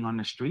people living on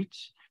the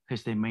streets?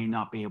 Because they may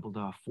not be able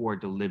to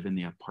afford to live in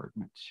the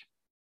apartments.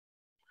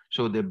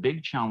 So the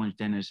big challenge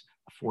then is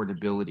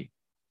affordability.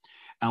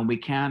 And we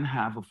can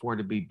have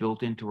affordability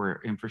built into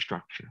our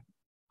infrastructure,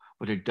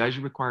 but it does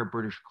require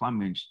British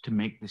Columbians to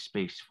make the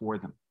space for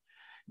them.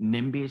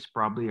 NIMBY is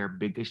probably our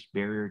biggest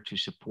barrier to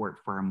support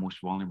for our most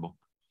vulnerable.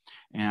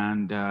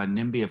 And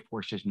NIMBY, of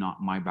course, is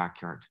not my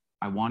backyard.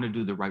 I want to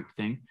do the right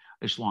thing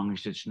as long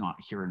as it's not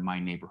here in my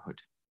neighborhood.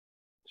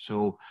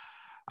 So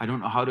I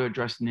don't know how to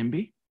address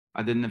NIMBY,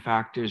 other than the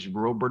fact is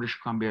rural British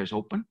Columbia is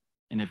open.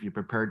 And if you're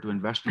prepared to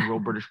invest in rural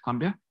British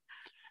Columbia,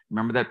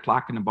 remember that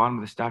plaque in the bottom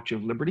of the Statue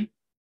of Liberty?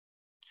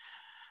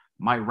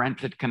 My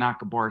rent at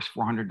Kanaka Bar is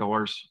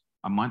 $400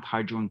 a month,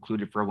 hydro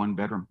included for a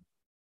 1-bedroom.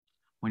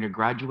 When you're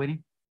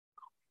graduating,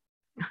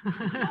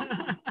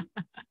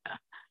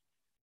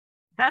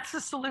 That's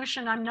a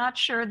solution I'm not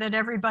sure that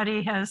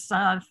everybody has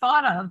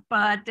thought of,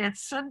 but it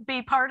should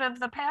be part of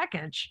the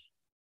package,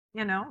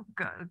 you know.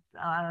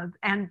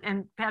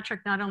 And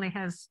Patrick not only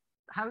has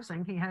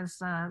housing, he has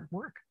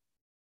work.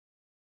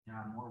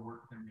 yeah, more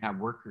work than we have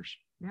workers.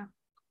 Yeah.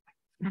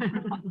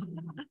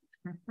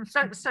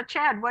 So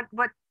Chad, what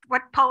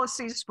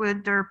policies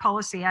or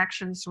policy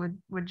actions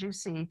would you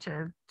see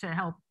to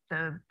help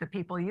the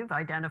people you've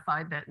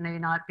identified that may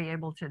not be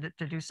able to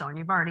do so? And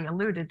you've already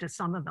alluded to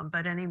some of them,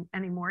 but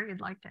any more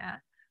you'd like to add?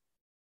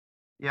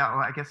 Yeah,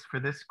 well, I guess for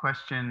this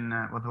question,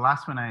 well, the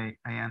last one I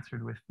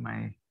answered with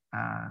my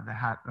the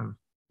hat of,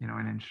 you know,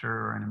 an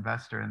insurer or an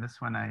investor, and this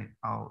one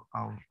I'll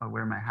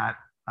wear my hat.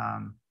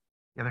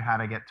 The other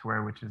hat I get to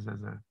wear, which is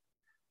as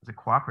a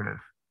cooperative,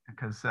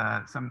 because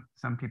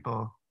some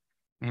people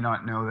may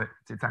not know that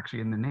it's actually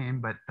in the name,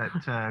 but that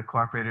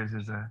Cooperators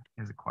is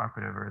a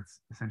cooperative, or it's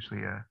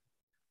essentially a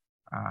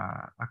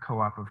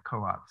co-op of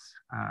co-ops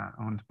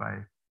owned by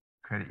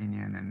credit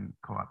union and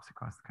co-ops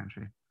across the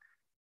country.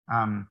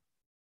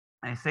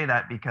 I say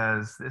that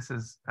because this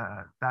is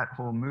that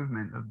whole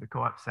movement of the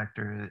co-op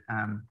sector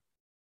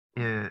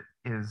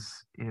is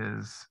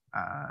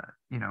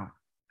you know,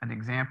 an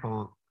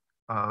example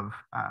of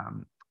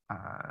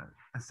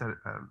a set of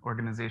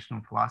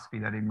organizational philosophy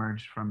that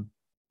emerged from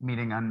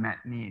meeting unmet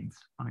needs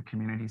on a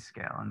community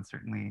scale. And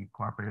certainly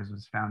Cooperatives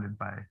was founded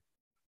by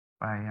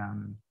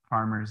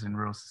farmers in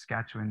rural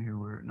Saskatchewan who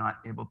were not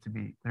able to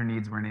be, their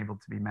needs weren't able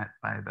to be met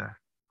by the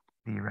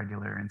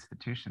regular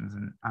institutions.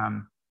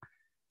 And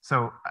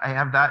so I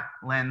have that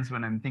lens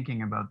when I'm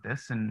thinking about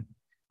this. And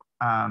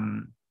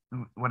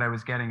what I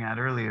was getting at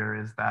earlier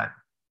is that,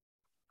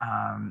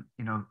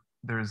 you know,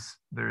 there's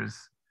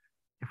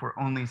if we're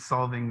only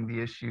solving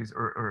the issues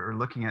or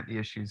looking at the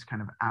issues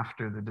kind of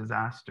after the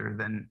disaster,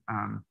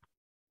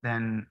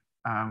 then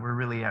we're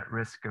really at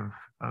risk of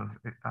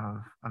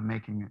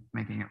making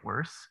it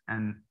worse.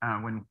 And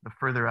when the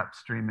further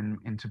upstream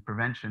into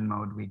prevention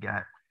mode we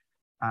get,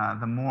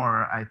 the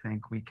more I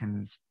think we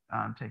can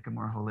take a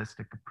more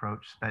holistic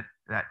approach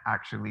that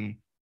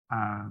actually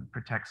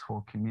protects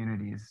whole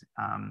communities,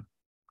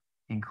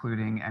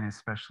 including and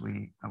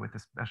especially with a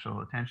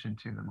special attention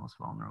to the most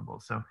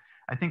vulnerable. So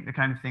I think the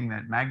kind of thing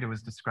that Magda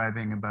was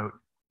describing about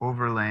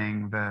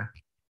overlaying the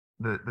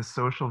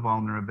social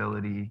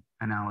vulnerability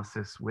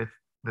analysis with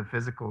the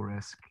physical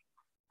risk,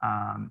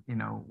 you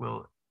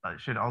know,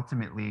 should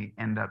ultimately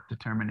end up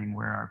determining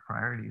where our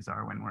priorities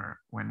are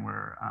when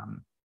we're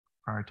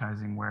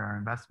prioritizing where our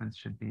investments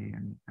should be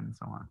and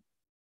so on.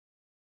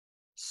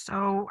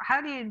 So how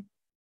do you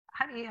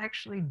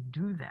actually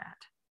do that?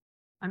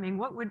 I mean,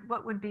 what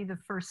would be the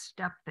first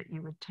step that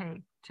you would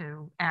take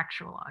to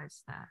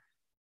actualize that?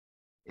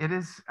 It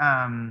is,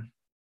 I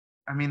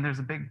mean, there's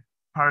a big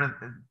part of,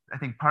 I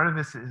think part of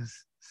this is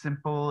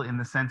simple in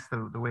the sense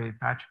the way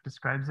Patrick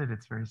describes it,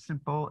 it's very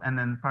simple. And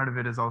then part of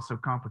it is also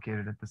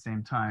complicated at the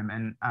same time.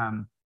 And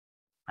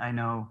I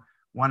know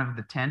one of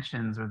the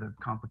tensions or the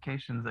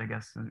complications, I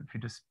guess, if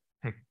you just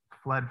pick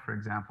flood, for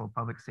example,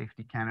 Public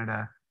Safety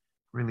Canada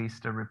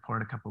released a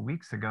report a couple of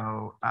weeks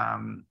ago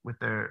with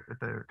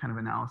their kind of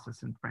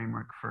analysis and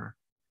framework for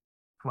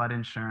flood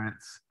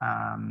insurance,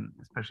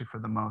 especially for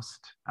the most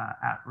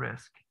at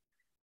risk.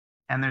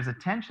 And there's a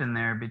tension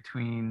there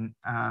between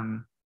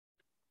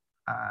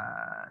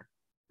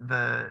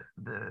the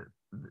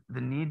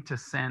the need to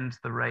send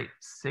the right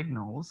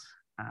signals,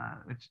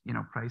 which,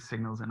 price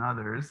signals and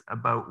others,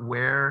 about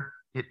where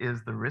it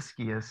is the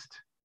riskiest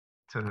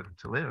to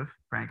live,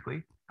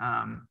 frankly,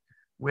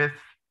 with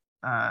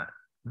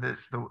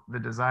the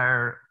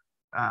desire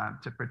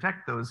to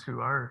protect those who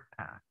are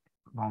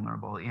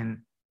vulnerable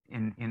in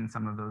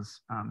some of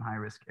those high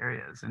risk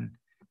areas. And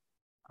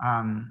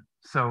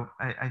so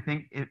I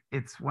think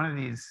it's one of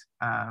these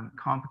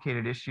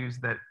complicated issues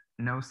that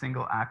no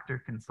single actor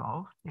can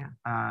solve.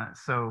 Yeah.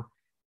 So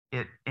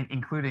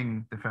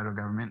including the federal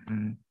government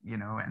and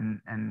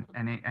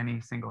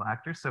any single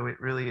actor. So it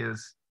really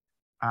is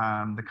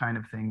the kind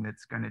of thing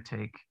that's going to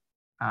take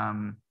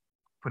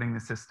putting a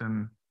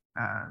system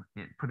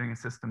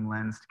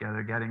lens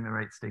together, getting the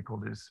right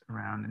stakeholders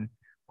around, and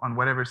on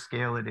whatever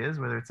scale it is,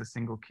 whether it's a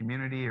single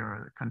community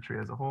or the country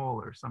as a whole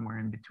or somewhere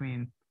in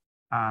between,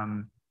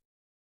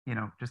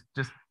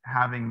 just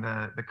having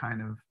the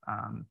kind of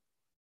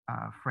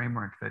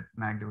framework that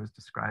Magda was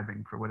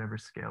describing for whatever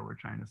scale we're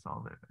trying to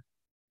solve it.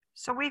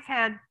 So we've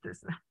had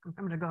this, I'm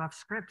going to go off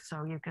script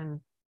so you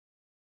can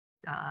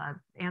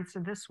answer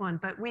this one,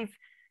 but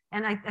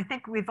I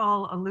think we've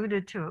all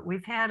alluded to it.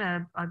 We've had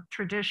a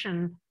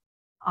tradition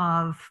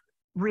of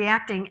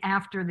reacting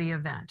after the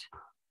event.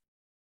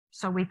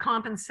 So we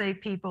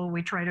compensate people,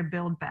 we try to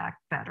build back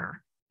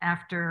better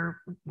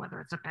after, whether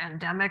it's a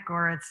pandemic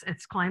or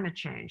it's climate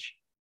change.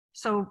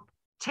 So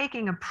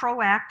taking a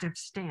proactive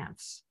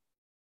stance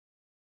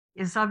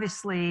is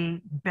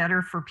obviously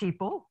better for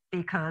people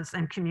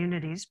and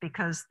communities,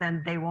 because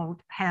then they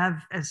won't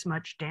have as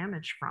much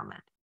damage from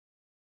it.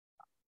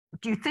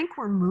 Do you think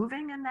we're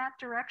moving in that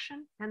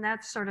direction? And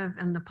that's sort of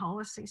in the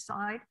policy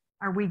side.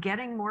 Are we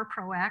getting more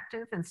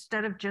proactive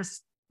instead of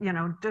just,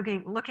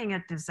 looking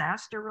at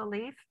disaster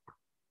relief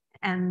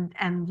and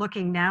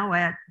looking now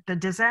at the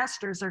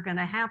disasters are going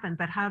to happen,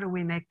 but how do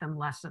we make them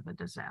less of a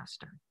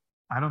disaster?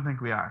 I don't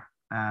think we are.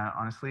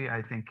 Honestly,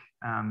 I think,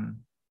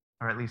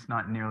 or at least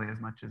not nearly as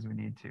much as we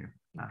need to.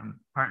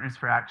 Partners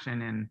for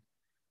Action, in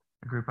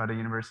a group out of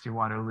University of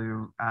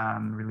Waterloo,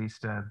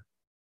 released a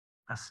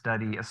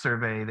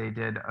survey they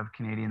did of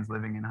Canadians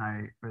living in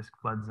high-risk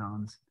flood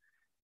zones.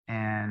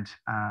 And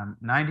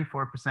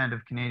 94%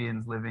 of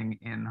Canadians living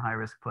in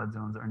high-risk flood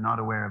zones are not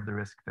aware of the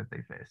risk that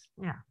they face.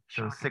 Yeah.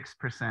 So shocking.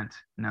 6%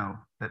 know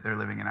that they're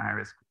living in a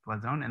high-risk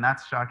flood zone, and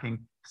that's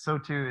shocking. So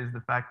too is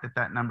the fact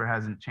that number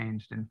hasn't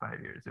changed in 5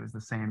 years. It was the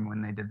same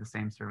when they did the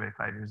same survey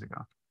 5 years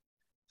ago.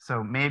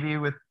 So maybe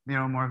with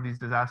more of these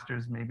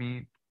disasters,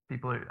 maybe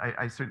people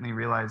I certainly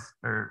realized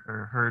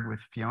or heard with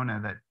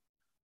Fiona that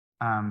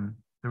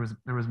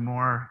there was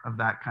more of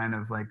that kind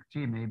of like,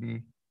 gee,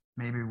 maybe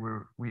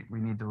we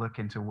need to look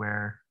into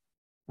where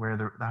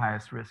the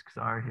highest risks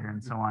are here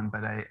and so on.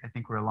 But I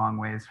think we're a long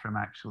ways from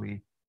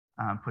actually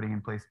putting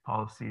in place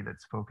policy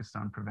that's focused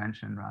on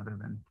prevention rather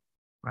than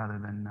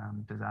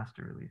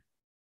disaster relief.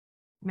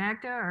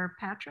 Magda or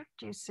Patrick,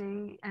 do you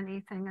see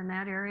anything in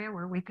that area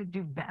where we could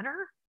do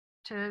better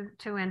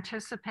to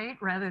anticipate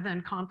rather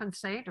than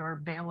compensate or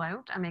bail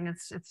out? I mean,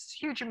 it's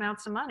huge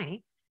amounts of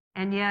money,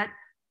 and yet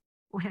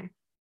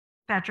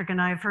Patrick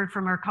and I have heard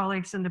from our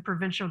colleagues in the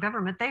provincial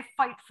government, they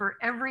fight for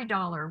every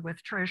dollar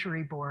with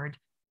Treasury Board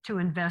to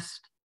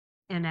invest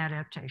in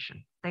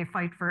adaptation. They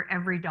fight for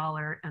every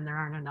dollar, and there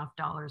aren't enough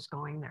dollars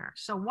going there.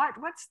 So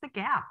what's the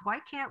gap? Why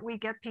can't we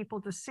get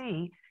people to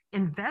see,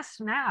 invest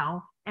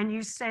now and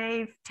you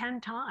save 10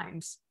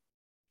 times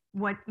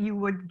what you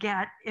would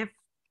get if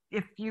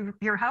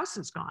your house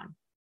is gone?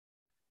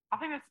 I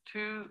think it's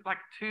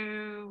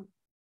two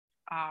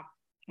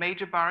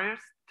major barriers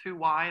to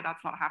why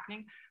that's not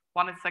happening.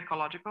 One is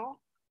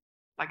psychological.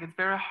 Like, it's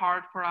very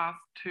hard for us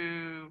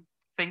to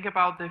think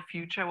about the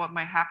future, what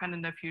might happen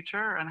in the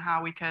future, and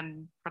how we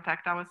can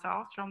protect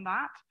ourselves from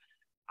that.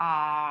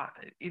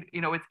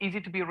 It's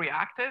easy to be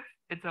reactive.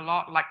 It's a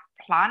lot, like,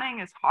 planning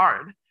is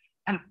hard,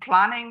 and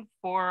planning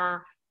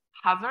for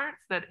hazards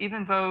that,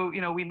 even though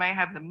we may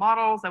have the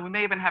models and we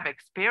may even have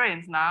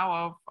experience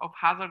now of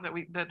hazards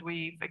that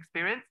we've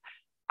experienced,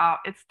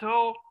 it's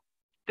still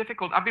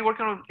difficult. I've been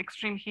working on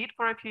extreme heat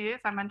for a few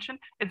years. I mentioned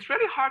it's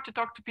really hard to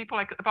talk to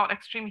people about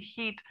extreme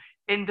heat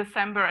in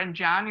December and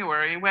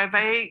January, where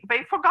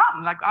they've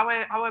forgotten. Like,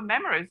 our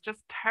memory is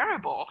just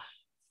terrible.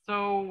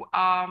 So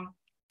I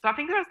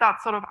think there's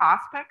that sort of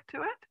aspect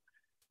to it.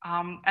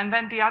 And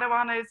then the other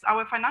one is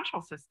our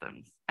financial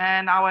systems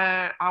and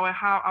our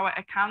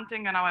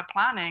accounting and our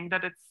planning,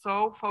 that it's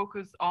so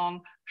focused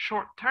on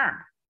short term.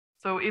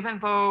 So even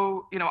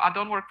though I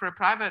don't work for a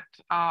private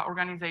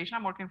organization,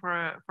 I'm working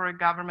for a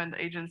government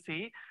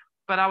agency,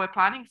 but our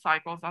planning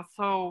cycles are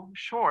so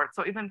short.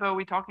 So even though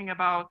we're talking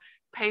about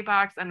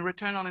paybacks and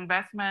return on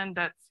investment,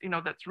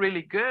 that's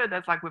really good.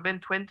 That's like within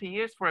 20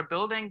 years for a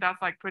building.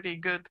 That's like pretty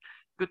good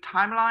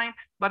timeline.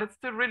 But it's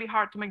still really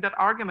hard to make that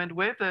argument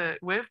with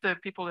the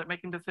people that are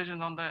making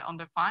decisions on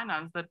the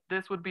finance, that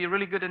this would be a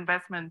really good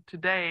investment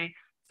today,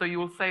 so you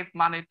will save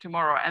money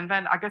tomorrow. And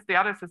then I guess the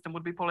other system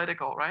would be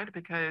political, right?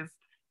 Because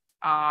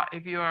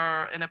if you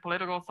are in a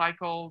political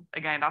cycle,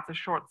 again, that's a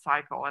short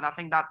cycle. And I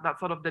think that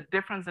sort of the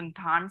difference in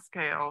time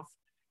scales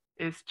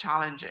is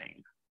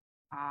challenging.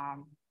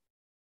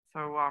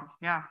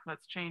 Yeah,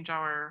 let's change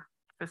our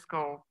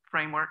fiscal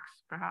frameworks,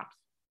 perhaps.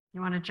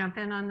 You want to jump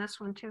in on this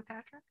one too,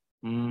 Patrick?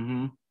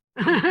 Mm-hmm.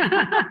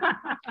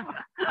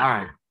 All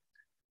right.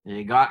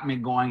 You got me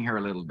going here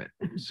a little bit.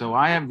 So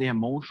I have the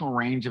emotional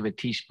range of a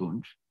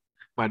teaspoon,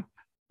 but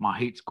my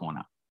heat's going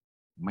up.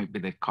 Might be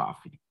the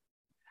coffee.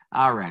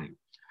 All righty.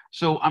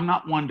 So I'm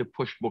not one to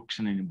push books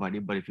on anybody,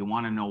 but if you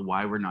want to know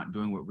why we're not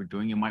doing what we're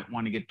doing, you might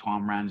want to get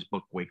Tom Rand's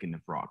book, Waking the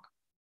Frog.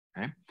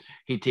 Okay.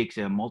 He takes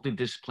a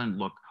multidisciplined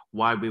look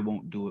why we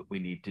won't do what we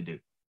need to do.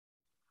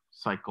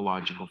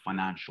 Psychological,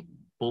 financial,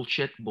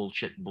 bullshit,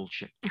 bullshit,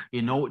 bullshit.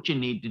 You know what you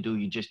need to do.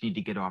 You just need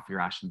to get off your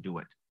ass and do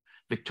it.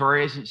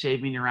 Victoria isn't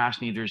saving your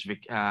ass, neither is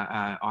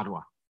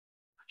Ottawa.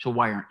 So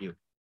why aren't you?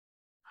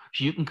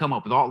 So you can come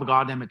up with all the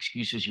goddamn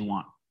excuses you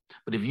want.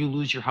 But if you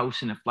lose your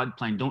house in a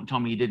floodplain, don't tell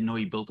me you didn't know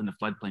you built in a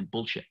floodplain.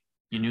 Bullshit.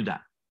 You knew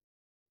that.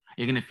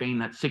 You're going to feign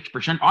that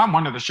 6%. Oh, I'm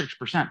one of the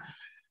 6%.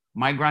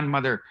 My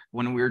grandmother,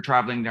 when we were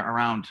traveling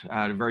around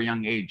at a very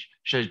young age,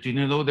 she says, do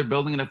you know they're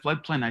building in a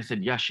floodplain? I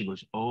said, yes. She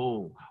goes,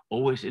 oh,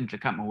 always to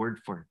cut my word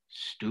for it.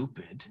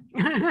 Stupid.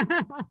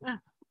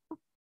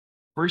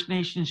 First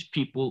Nations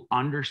people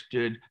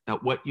understood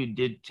that what you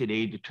did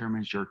today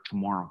determines your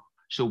tomorrow.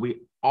 So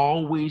we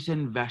always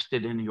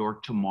invested in your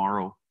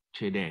tomorrow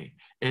today.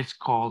 It's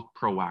called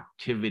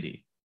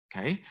proactivity,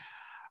 okay?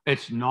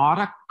 It's not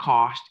a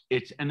cost,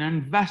 it's an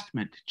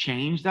investment.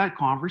 Change that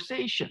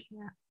conversation,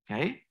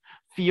 okay?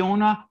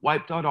 Fiona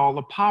wiped out all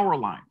the power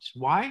lines.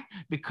 Why?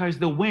 Because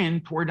the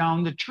wind tore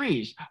down the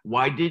trees.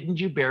 Why didn't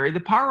you bury the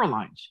power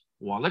lines?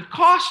 Well, it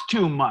costs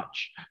too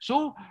much.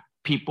 So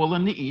people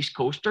in the East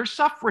Coast are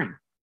suffering.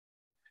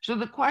 So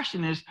the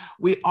question is,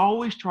 we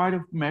always try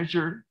to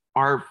measure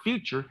our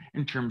future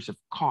in terms of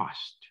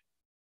cost.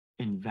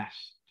 Invest.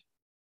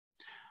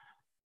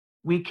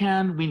 We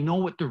know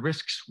what the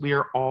risks we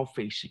are all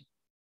facing.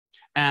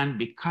 And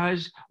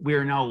because we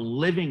are now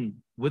living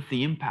with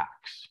the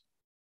impacts,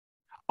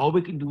 all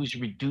we can do is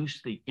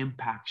reduce the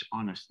impacts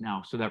on us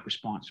now. So that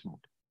response mode.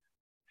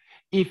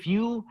 If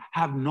you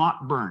have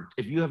not burned,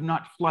 if you have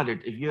not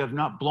flooded, if you have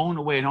not blown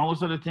away and all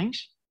those other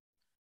things,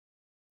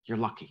 you're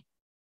lucky.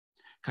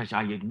 Because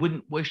I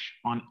wouldn't wish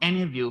on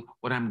any of you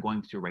what I'm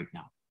going through right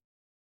now.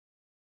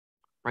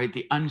 Right?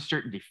 The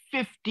uncertainty.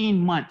 15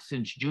 months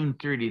since June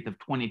 30th of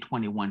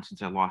 2021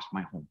 since I lost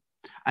my home.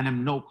 And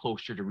I'm no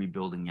closer to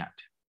rebuilding yet.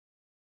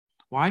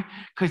 Why?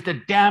 Because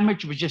the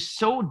damage was just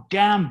so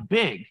damn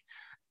big.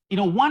 You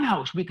know, one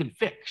house we could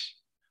fix,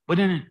 but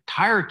an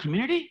entire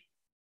community?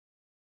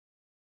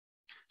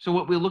 So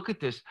what we look at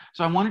this,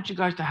 so I wanted you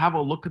guys to have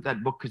a look at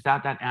that book because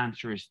that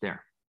answer is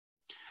there.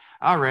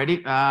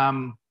 Alrighty.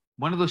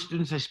 One of those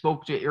students I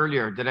spoke to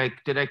earlier, did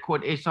I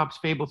quote Aesop's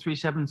Fable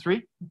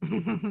 373?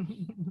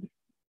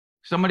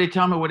 Somebody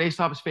tell me what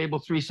Aesop's Fable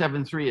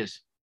 373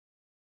 is.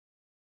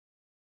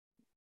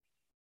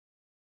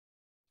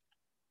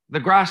 The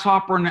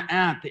grasshopper and the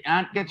ant. The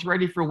ant gets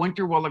ready for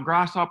winter while the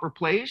grasshopper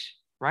plays,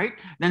 right?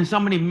 Then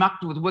somebody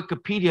mucked with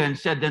Wikipedia and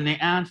said, then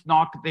the ants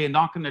knock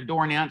on the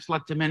door and the ants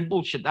let them in.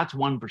 Bullshit, that's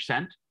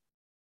 1%.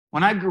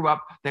 When I grew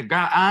up, the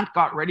ant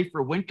got ready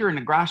for winter and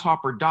the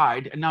grasshopper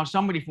died. And now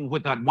somebody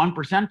with that 1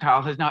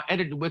 percentile has now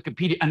edited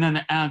Wikipedia and then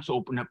the ants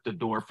open up the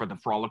door for the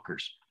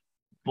frolickers.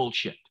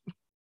 Bullshit.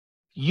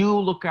 You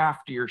look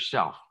after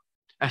yourself.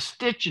 A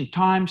stitch in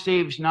time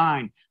saves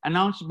 9. An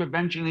ounce of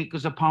prevention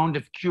equals a pound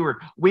of cure.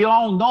 We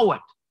all know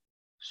it.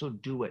 So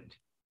do it.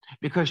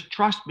 Because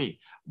trust me,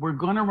 we're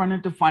going to run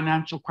into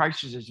financial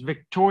crises.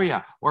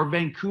 Victoria or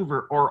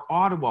Vancouver or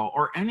Ottawa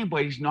or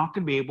anybody's not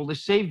going to be able to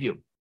save you.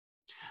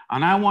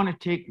 And I want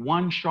to take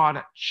one shot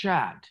at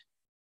Chad.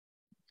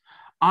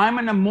 I'm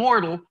an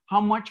immortal.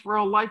 How much for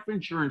a life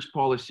insurance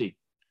policy?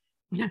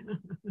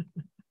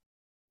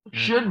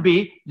 Should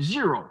be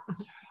 0.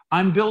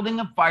 I'm building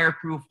a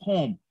fireproof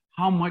home.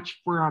 How much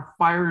for a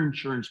fire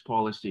insurance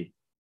policy?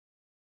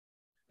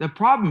 The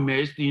problem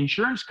is the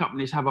insurance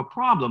companies have a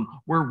problem.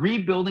 We're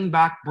rebuilding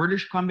back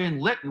British Columbia and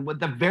Lytton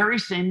with the very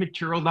same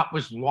material that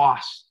was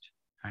lost.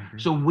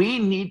 So we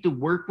need to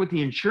work with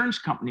the insurance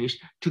companies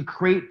to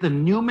create the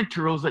new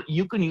materials that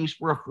you can use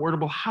for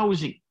affordable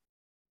housing.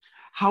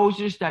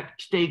 Houses that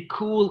stay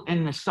cool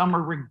in the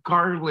summer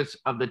regardless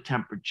of the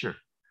temperature,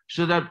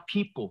 so that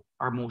people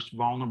are most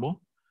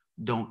vulnerable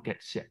don't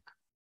get sick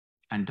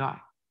and die.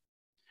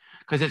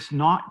 Because it's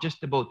not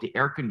just about the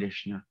air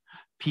conditioner.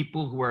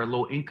 People who are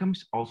low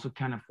incomes also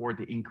can't afford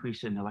the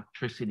increase in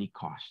electricity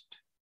cost.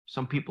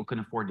 Some people can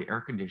afford the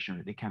air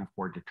conditioner, they can't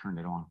afford to turn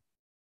it on.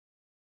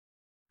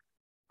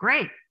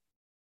 Great.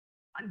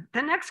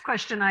 The next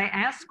question I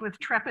ask with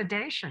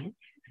trepidation,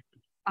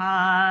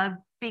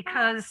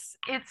 because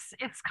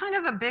it's kind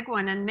of a big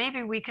one, and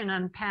maybe we can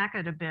unpack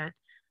it a bit.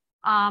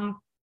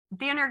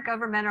 The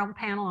Intergovernmental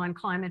Panel on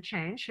Climate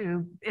Change,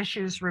 who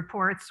issues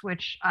reports,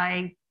 which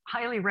I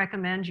highly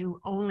recommend you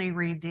only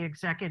read the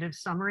executive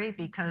summary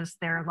because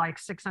they're like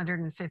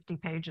 650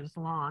 pages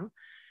long.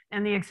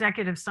 And the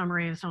executive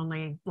summary is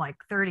only like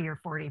 30 or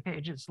 40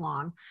 pages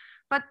long.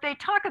 But they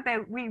talk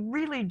about we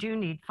really do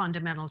need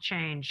fundamental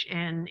change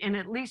in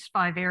at least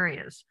 5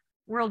 areas.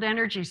 World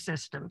energy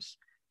systems,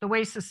 the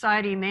way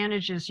society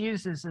manages,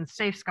 uses, and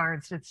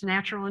safeguards its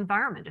natural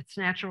environment, its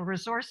natural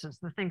resources,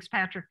 the things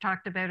Patrick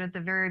talked about at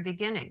the very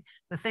beginning,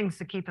 the things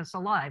that keep us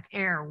alive,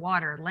 air,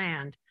 water,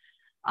 land,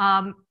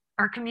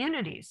 our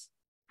communities,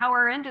 how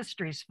our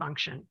industries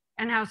function,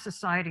 and how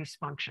societies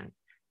function.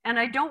 And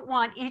I don't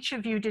want each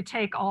of you to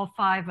take all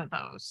 5 of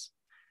those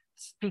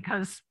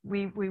because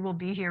we will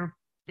be here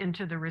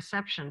into the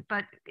reception.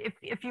 But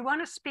if you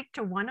want to speak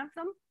to one of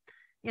them,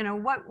 you know,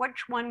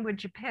 which one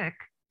would you pick?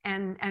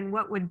 And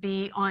what would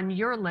be on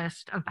your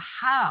list of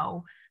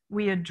how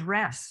we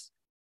address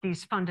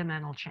these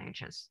fundamental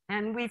changes?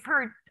 And we've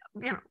heard,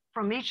 you know,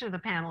 from each of the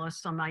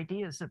panelists some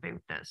ideas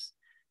about this.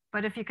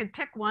 But if you could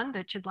pick one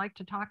that you'd like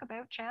to talk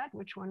about, Chad,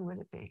 which one would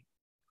it be?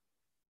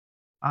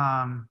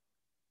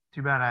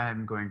 Too bad I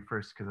am going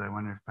first because I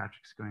wonder if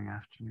Patrick's going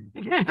after me.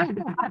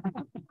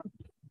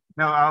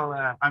 No,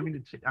 I'm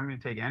going to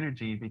take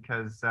energy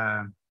because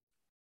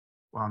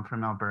well, I'm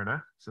from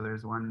Alberta, so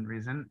there's one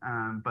reason.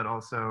 But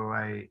also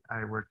I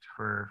worked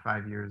for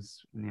 5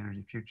 years in the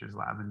Energy Futures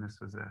Lab, and this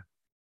was a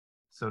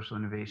social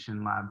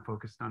innovation lab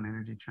focused on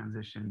energy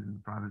transition in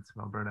the province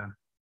of Alberta.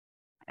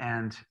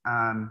 And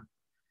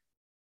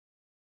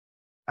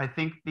I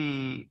think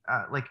the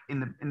like in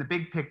the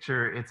big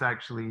picture, it's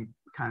actually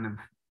kind of,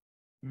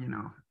 you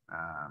know,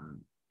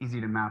 easy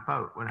to map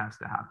out what has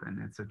to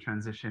happen. It's a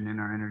transition in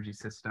our energy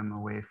system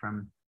away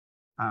from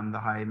the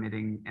high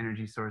emitting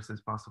energy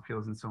sources, fossil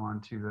fuels and so on,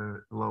 to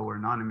the low or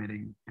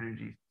non-emitting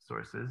energy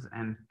sources.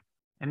 And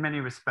in many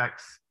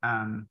respects,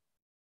 you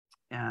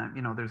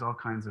know, there's all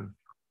kinds of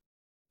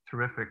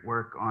terrific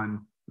work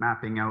on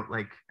mapping out,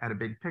 like at a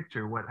big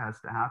picture, what has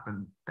to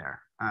happen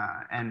there.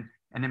 And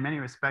in many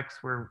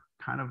respects, we're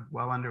kind of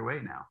well underway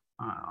now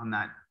on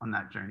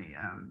that journey.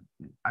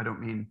 I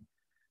don't mean,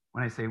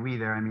 when I say we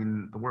there, I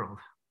mean the world.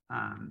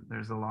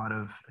 There's a lot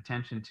of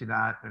attention to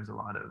that. There's a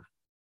lot of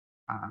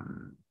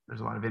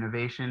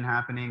innovation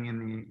happening in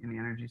the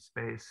energy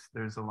space.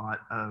 There's a lot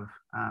of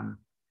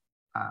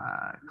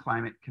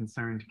climate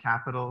concerned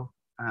capital,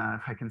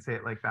 if I can say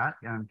it like that,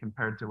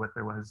 compared to what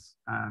there was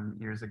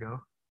years ago.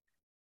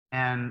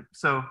 And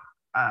so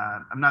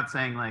I'm not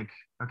saying like,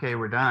 okay,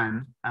 we're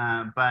done,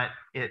 but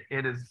it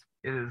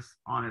is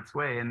on its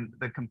way. And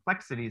the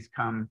complexities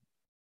come,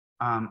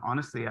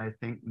 honestly, I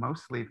think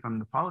mostly from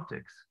the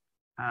politics.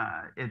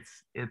 And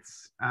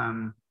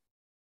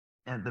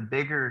the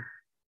bigger,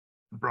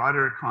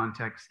 broader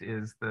context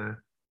is the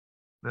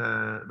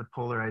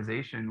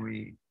polarization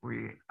we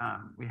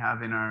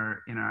have in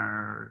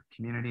our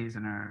communities,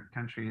 in our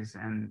countries,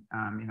 and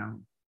you know,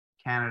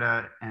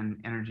 Canada and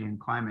energy and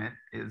climate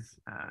is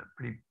a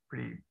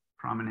pretty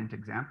prominent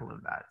example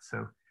of that.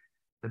 So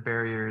the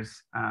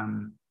barriers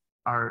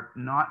are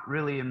not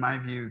really, in my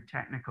view,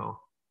 technical.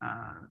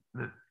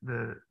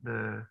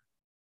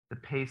 The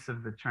pace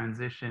of the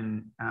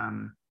transition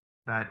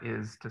that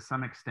is to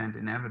some extent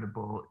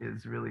inevitable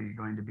is really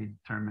going to be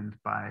determined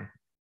by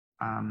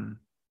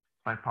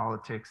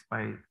politics,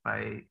 by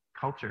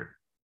culture,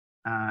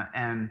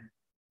 and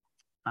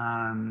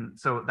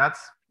so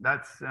that's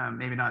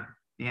maybe not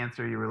the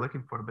answer you were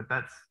looking for, but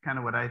that's kind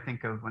of what I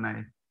think of when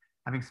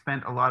having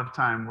spent a lot of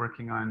time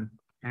working on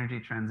energy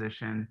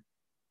transition.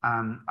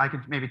 I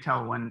could maybe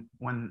tell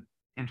one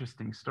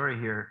interesting story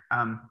here.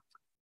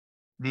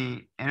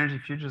 The Energy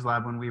Futures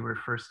Lab, when we were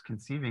first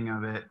conceiving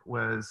of it,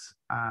 was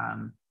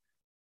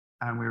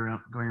we were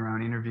going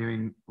around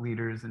interviewing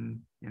leaders in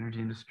the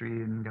energy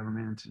industry and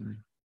government and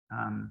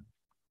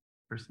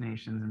First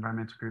Nations,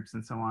 environmental groups,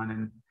 and so on.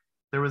 And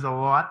there was a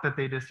lot that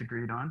they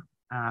disagreed on,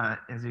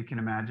 as you can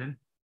imagine.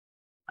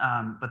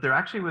 But there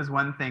actually was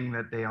one thing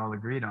that they all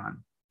agreed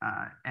on.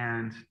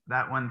 And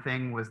that one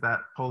thing was that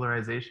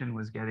polarization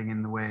was getting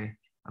in the way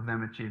of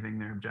them achieving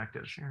their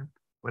objectives, sure,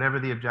 whatever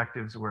the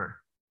objectives were.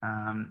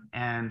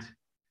 And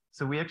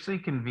so we actually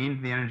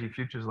convened the Energy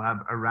Futures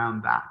Lab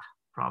around that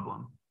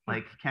problem.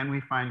 Like, can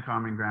we find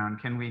common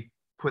ground? Can we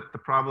put the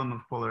problem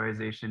of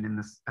polarization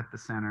at the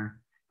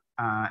center,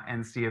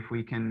 and see if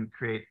we can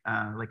create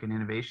like an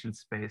innovation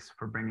space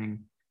for bringing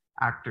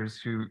actors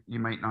who you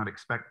might not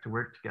expect to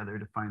work together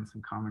to find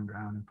some common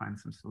ground and find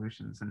some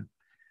solutions. And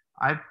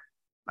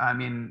I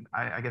mean,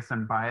 I guess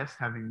I'm biased,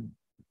 having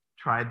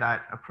tried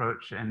that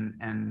approach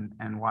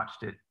and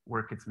watched it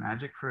work its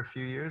magic for a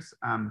few years.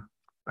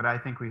 But I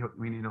think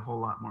we need a whole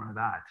lot more of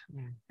that.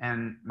 Yeah.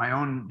 And my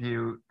own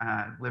view,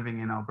 living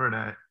in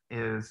Alberta,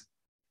 is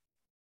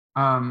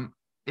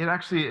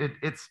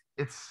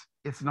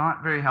it's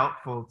not very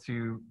helpful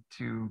to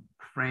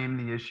frame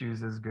the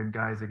issues as good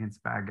guys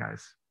against bad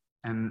guys,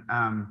 and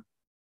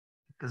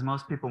because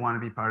most people want to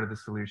be part of the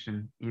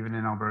solution, even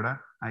in Alberta.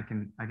 I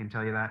can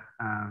tell you that,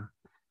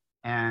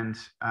 and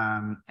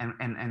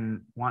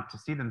want to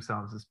see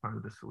themselves as part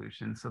of the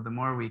solution. So the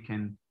more we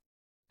can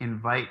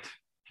invite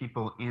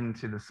people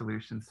into the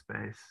solution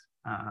space,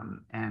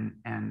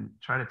 and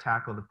try to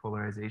tackle the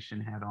polarization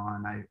head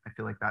on, I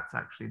feel like that's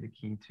actually the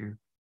key to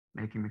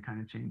making the kind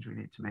of change we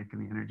need to make in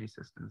the energy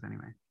systems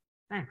anyway.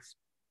 Thanks.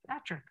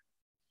 Patrick.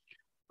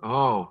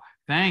 Oh,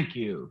 thank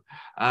you.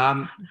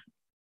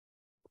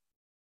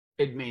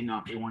 It may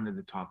not be one of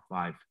the top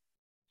 5.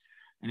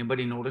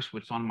 Anybody notice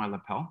what's on my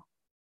lapel?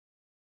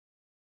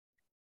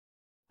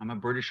 I'm a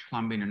British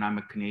Columbian and I'm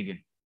a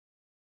Canadian.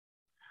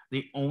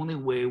 The only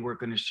way we're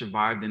going to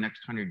survive the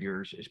next 100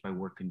 years is by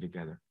working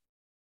together.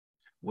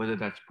 Whether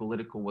that's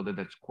political, whether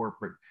that's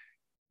corporate.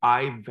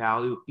 I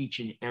value each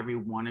and every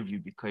one of you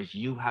because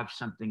you have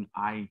something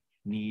I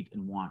need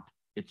and want.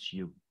 It's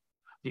you.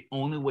 The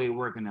only way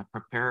we're going to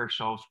prepare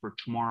ourselves for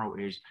tomorrow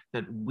is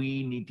that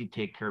we need to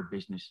take care of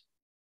business.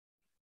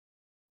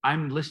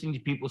 I'm listening to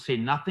people say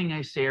nothing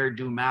I say or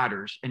do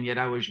matters, and yet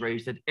I was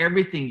raised that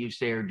everything you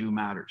say or do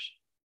matters.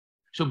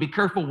 So be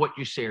careful what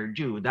you say or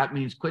do. That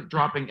means quit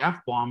dropping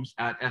F-bombs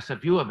at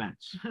SFU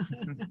events.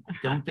 I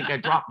don't think I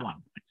dropped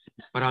one,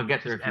 but I'll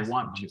get there if you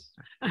want to,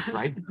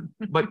 right?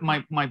 But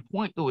my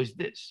point though is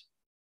this.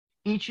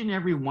 Each and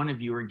every one of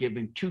you are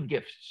given 2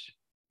 gifts,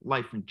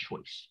 life and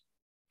choice.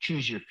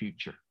 Choose your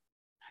future.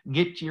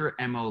 Get to your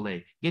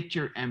MLA, get to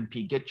your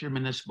MP, get to your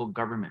municipal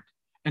government,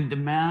 and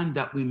demand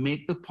that we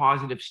make the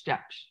positive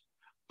steps.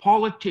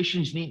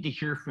 Politicians need to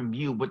hear from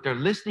you. What they're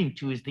listening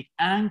to is the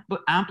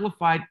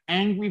amplified,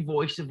 angry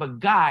voice of a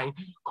guy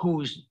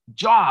whose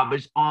job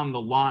is on the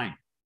line.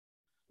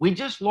 We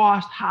just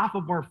lost half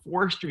of our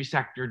forestry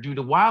sector due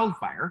to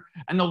wildfire,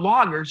 and the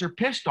loggers are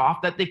pissed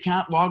off that they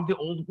can't log the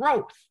old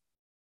growth.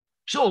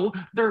 So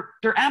they're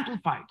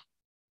amplified.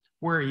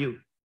 Where are you?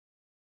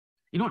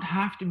 You don't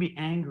have to be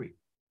angry.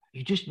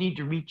 You just need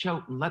to reach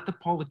out and let the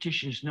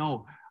politicians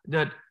know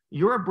that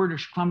you're a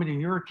British Columbian,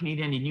 you're a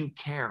Canadian, and you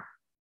care.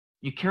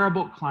 You care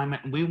about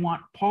climate, and we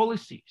want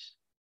policies,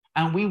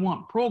 and we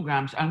want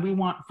programs, and we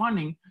want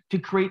funding to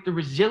create the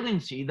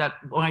resiliency that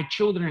my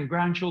children and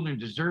grandchildren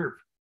deserve.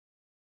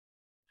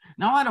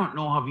 Now, I don't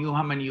know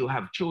how many of you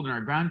have children or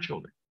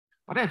grandchildren,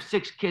 but I have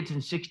 6 kids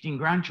and 16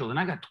 grandchildren.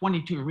 I got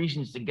 22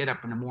 reasons to get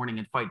up in the morning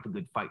and fight the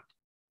good fight,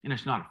 and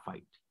it's not a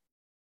fight.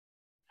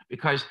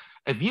 Because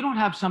if you don't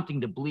have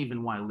something to believe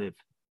in, why live?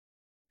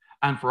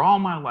 And for all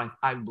my life,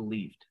 I've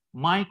believed.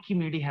 My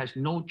community has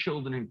no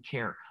children in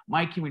care.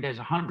 My community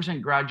has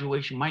 100%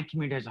 graduation. My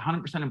community has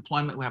 100%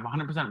 employment. We have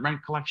 100% rent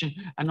collection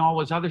and all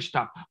this other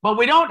stuff. But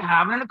we don't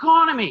have an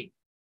economy.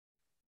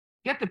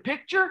 Get the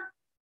picture?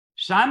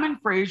 Simon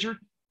Fraser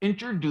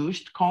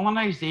introduced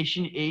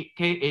colonization,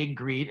 aka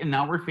greed, and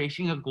now we're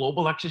facing a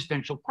global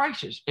existential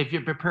crisis. If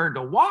you're prepared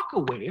to walk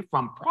away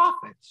from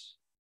profits,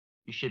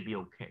 you should be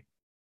okay.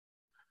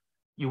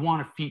 You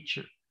want a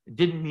feature. It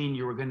didn't mean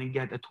you were going to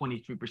get a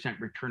 23%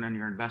 return on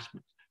your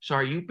investment. So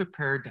are you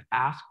prepared to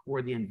ask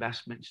for the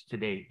investments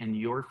today in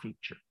your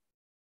future?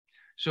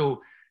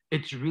 So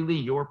it's really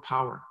your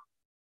power.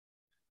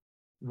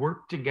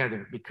 Work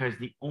together, because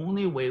the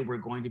only way we're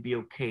going to be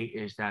okay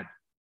is that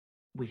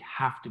we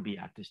have to be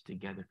at this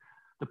together.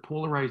 The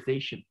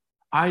polarization.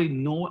 I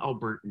know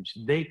Albertans,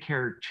 they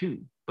care too,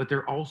 but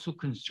they're also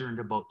concerned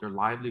about their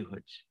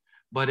livelihoods.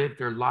 But if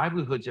their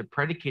livelihoods are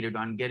predicated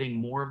on getting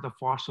more of the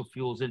fossil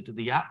fuels into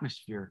the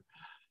atmosphere,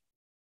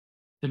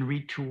 then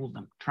retool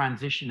them,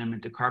 transition them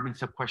into carbon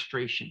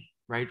sequestration,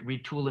 right?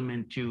 Retool them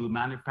into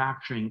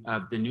manufacturing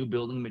of the new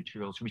building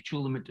materials,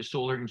 retool them into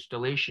solar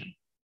installation.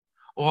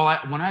 Well,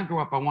 when I grow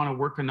up, I want to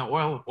work in the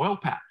oil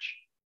patch.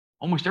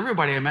 Almost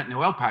everybody I met in the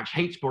oil patch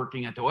hates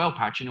working at the oil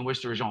patch and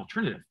wish there was an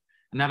alternative.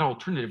 And that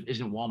alternative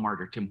isn't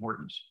Walmart or Tim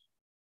Hortons.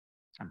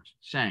 I'm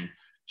saying,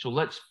 so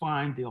let's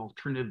find the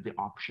alternative, the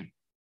option.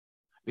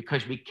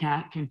 Because we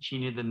can't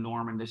continue the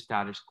norm and the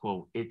status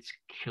quo. It's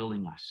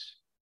killing us.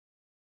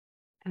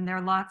 And there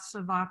are lots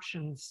of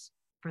options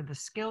for the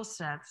skill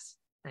sets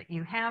that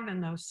you have in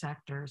those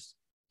sectors,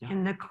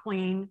 in the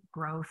clean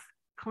growth,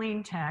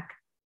 clean tech.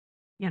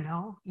 You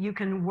know, you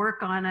can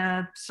work on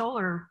a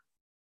solar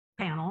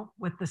panel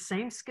with the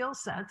same skill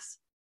sets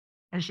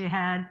as you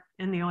had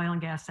in the oil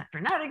and gas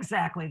sector. Not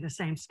exactly the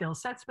same skill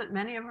sets, but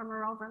many of them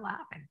are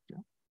overlapping.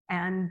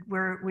 And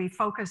we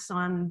focus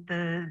on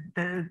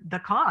the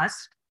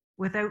cost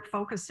without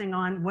focusing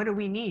on what do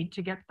we need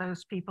to get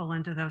those people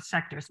into those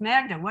sectors.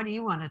 Magda, what do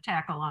you want to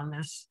tackle on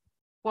this?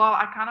 Well,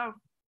 I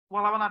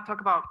want to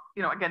talk about,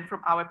 again,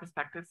 from our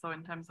perspective. So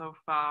in terms of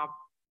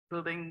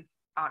building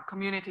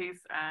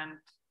communities and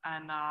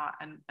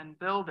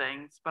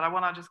buildings, but I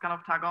want to just kind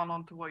of tag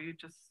on to what you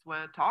just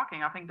were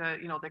talking. I think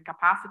the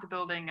capacity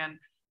building and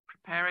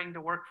preparing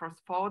the workforce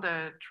for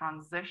the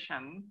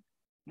transition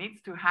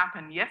needs to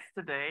happen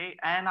yesterday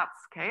and at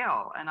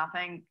scale. And I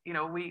think,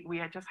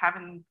 we just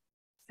haven't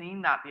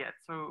seen that yet.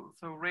 So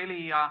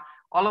really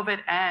all of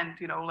it, and,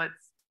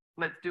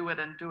 let's do it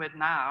and do it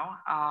now.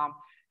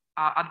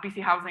 At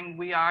BC Housing,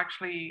 we are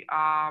actually,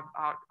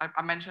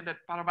 I mentioned that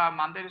part of our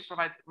mandate is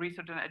provide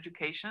research and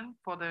education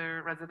for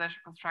the residential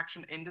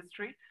construction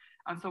industry.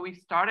 And so we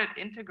started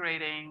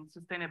integrating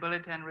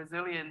sustainability and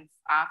resilience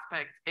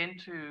aspects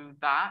into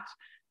that.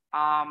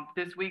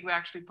 This week, we're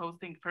actually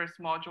posting first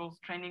modules,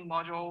 training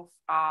modules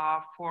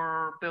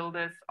for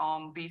builders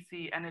on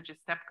BC Energy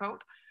Step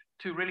Code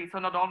to really, so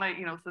not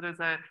only, so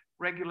there's a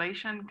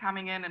regulation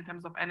coming in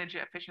terms of energy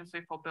efficiency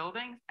for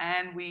buildings,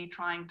 and we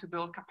trying to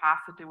build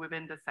capacity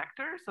within the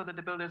sector so that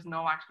the builders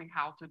know actually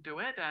how to do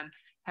it and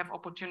have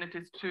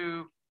opportunities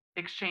to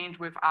exchange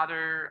with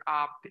other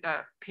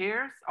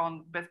peers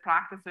on best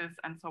practices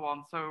and so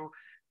on. So,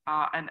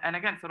 and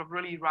again, sort of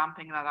really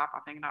ramping that up. I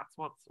think that's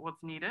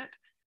what's needed.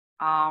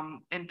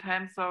 In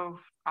terms of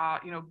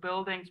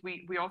buildings,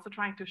 we also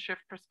trying to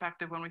shift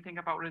perspective when we think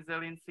about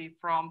resiliency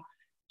from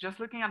just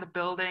looking at the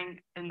building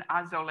in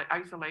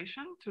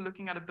isolation to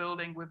looking at a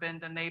building within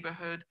the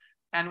neighborhood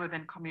and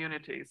within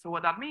communities. So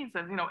what that means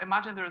is,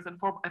 imagine there is an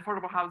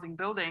affordable housing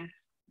building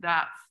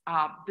that's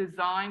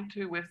designed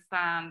to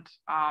withstand,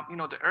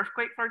 the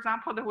earthquake, for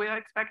example, that we are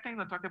expecting.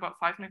 We're talking about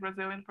seismic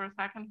resilience for a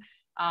second,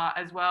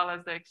 as well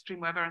as the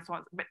extreme weather and so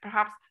on. But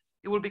perhaps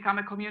it will become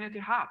a community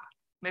hub.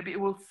 Maybe it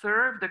will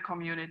serve the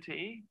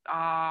community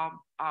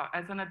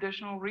as an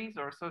additional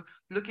resource. So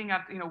looking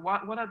at,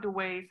 what are the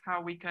ways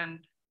how we can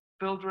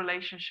build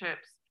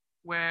relationships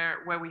where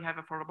we have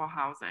affordable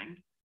housing.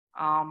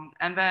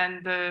 And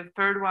then the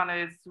third one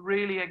is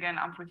really, again,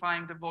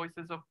 amplifying the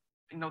voices of,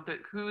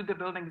 who the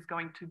building is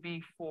going to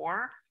be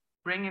for,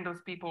 bringing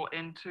those people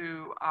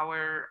into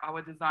our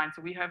design.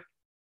 So we have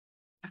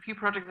a few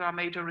projects that are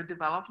major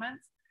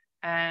redevelopments.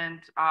 And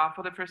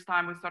for the first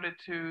time, we started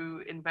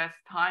to invest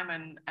time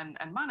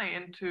and money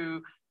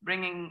into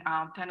bringing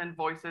tenant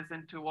voices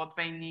into what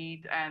they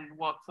need and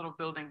what sort of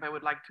building they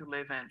would like to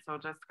live in. So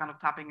just kind of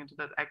tapping into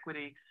that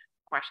equity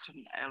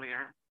question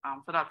earlier.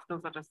 So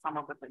those are just some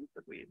of the things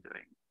that we're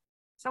doing.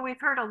 So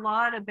we've heard a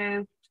lot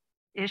about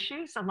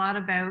issues, a lot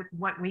about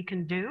what we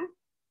can do.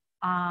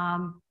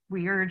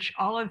 We urge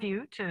all of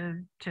you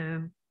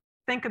to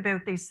think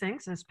about these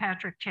things, as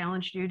Patrick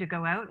challenged you to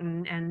go out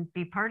and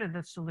be part of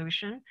the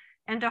solution,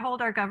 and to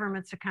hold our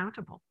governments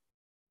accountable,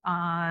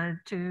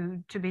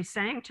 to be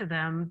saying to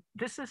them,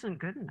 this isn't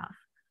good enough.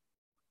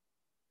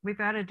 We've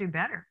got to do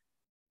better.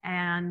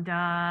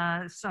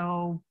 And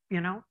so,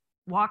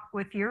 walk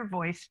with your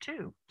voice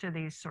too to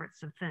these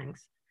sorts of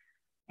things.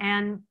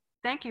 And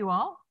thank you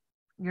all.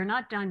 You're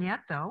not done yet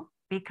though,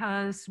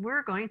 because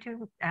we're going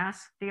to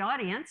ask the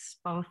audience,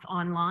 both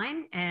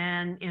online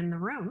and in the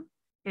room,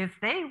 if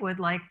they would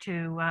like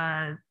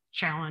to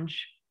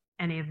challenge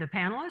any of the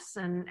panelists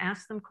and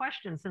ask them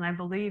questions. And I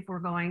believe we're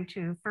going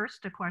to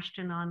first a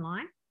question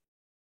online.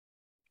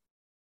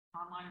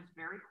 Online is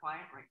very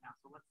quiet right now,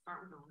 so let's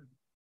start with the room.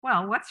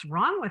 Well, what's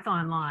wrong with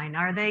online?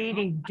 Are they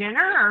eating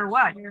dinner or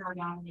what?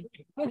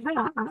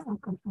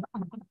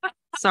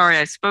 Sorry,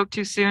 I spoke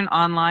too soon.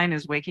 Online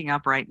is waking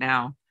up right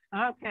now.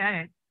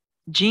 Okay.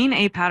 Jean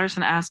A.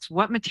 Patterson asks,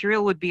 what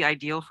material would be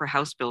ideal for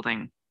house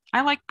building?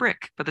 I like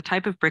brick, but the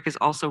type of brick is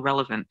also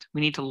relevant.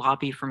 We need to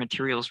lobby for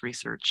materials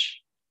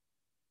research.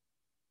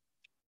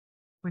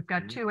 We've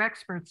got two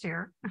experts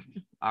here.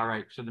 All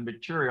right, so the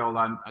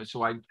material,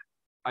 so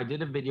I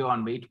did a video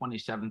on May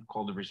 27th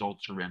called The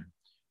Results Are In.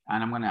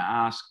 And I'm going to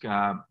ask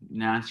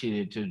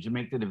Nancy to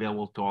make that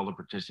available to all the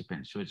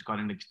participants. So it's got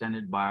an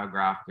extended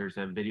biograph. There's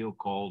a video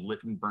called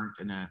Lytton Burnt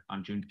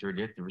on June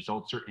 30th. The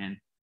results are in,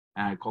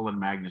 and I call it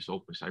Magnus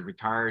Opus. I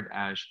retired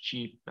as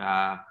chief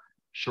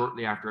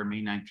shortly after a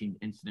May 19th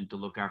incident to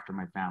look after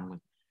my family.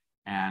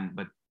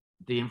 But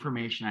the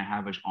information I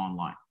have is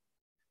online.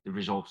 The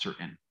results are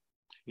in.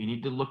 You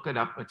need to look it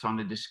up. It's on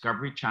the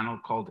Discovery Channel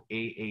called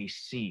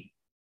AAC.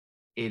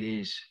 It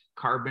is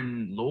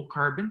low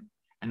carbon,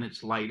 and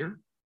it's lighter,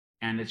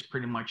 and it's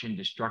pretty much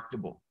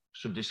indestructible.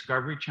 So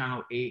Discovery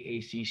Channel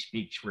AAC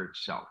speaks for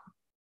itself,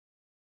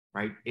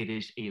 right? It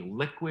is a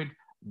liquid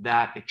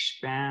that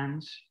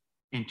expands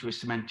into a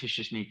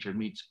cementitious nature,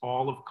 meets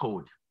all of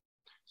code.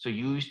 So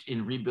used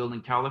in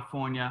rebuilding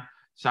California,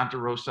 Santa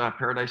Rosa,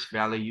 Paradise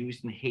Valley,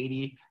 used in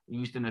Haiti,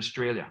 used in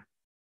Australia.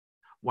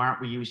 Why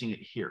aren't we using it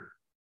here?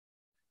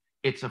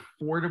 It's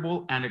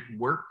affordable and it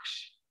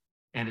works,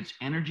 and it's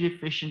energy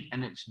efficient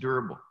and it's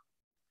durable.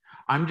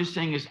 I'm just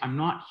saying I'm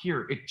not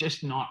here. It's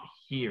just not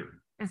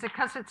here. Is it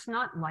because it's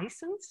not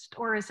licensed,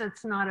 or is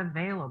it's not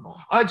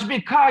available? It's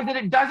because that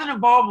it doesn't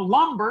involve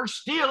lumber,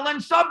 steel, and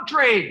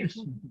subtrades.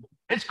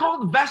 It's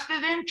called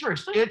vested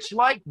interest. It's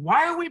like,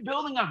 why are we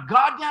building a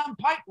goddamn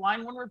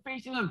pipeline when we're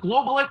facing a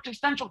global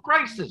existential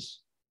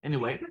crisis?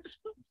 Anyway,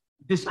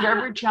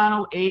 Discovery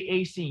Channel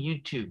AAC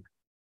YouTube.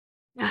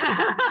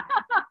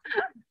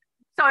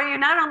 So you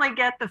not only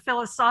get the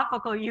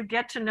philosophical, you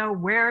get to know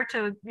where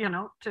to,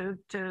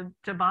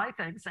 to buy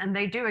things, and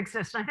they do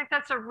exist. I think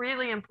that's a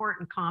really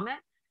important comment.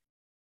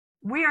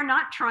 We are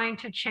not trying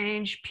to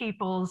change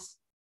people's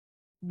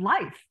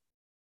life.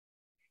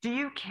 Do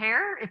you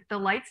care if the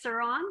lights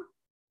are on?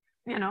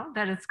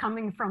 That it's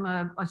coming from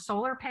a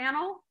solar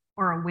panel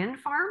or a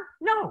wind farm?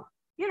 No,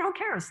 you don't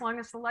care as long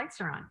as the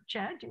lights are on.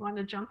 Chad, do you want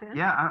to jump in?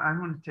 Yeah, I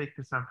want to take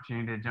this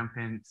opportunity to jump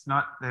in. It's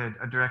not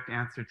a direct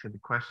answer to the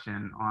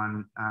question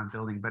on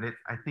building, but it's,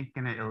 I think,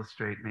 going to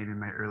illustrate maybe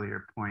my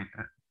earlier point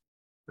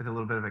with a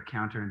little bit of a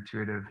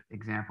counterintuitive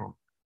example.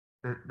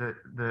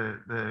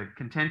 The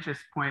contentious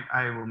point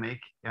I will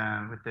make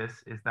with this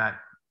is that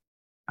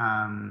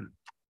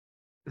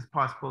it's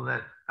possible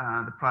that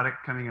the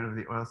product coming out of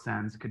the oil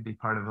sands could be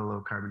part of a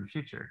low carbon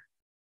future.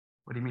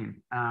 What do you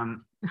mean?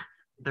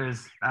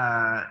 There's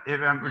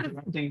if I'm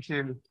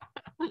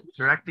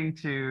directing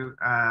to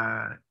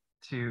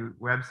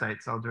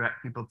websites, I'll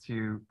direct people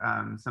to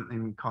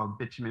something called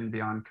Bitumen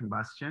Beyond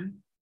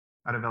Combustion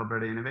out of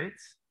Alberta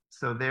Innovates.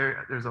 So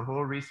there's a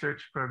whole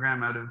research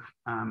program out of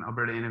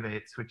Alberta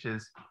Innovates, which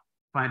is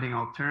finding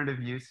alternative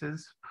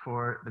uses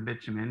for the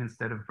bitumen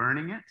instead of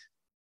burning it,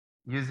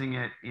 using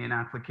it in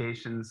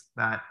applications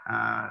that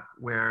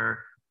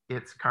where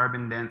its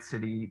carbon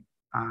density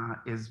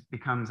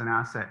becomes an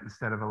asset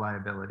instead of a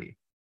liability.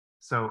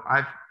 So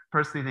I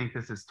personally think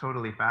this is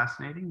totally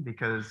fascinating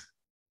because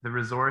the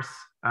resource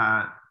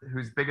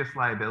whose biggest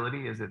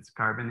liability is its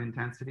carbon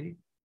intensity,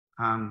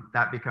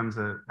 that becomes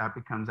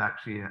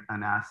actually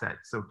an asset.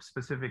 So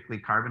specifically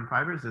carbon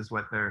fibers is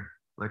what they're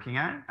looking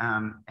at.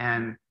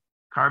 And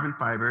carbon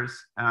fibers,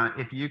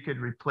 if you could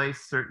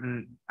replace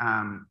certain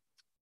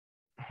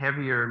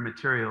heavier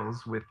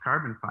materials with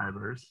carbon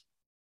fibers,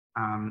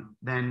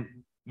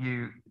 then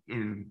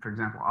for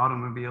example,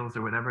 automobiles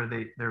or whatever,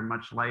 they're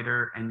much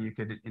lighter and you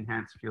could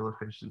enhance fuel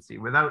efficiency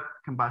without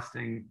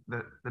combusting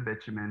the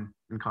bitumen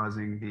and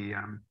causing the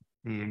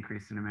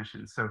increase in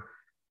emissions. So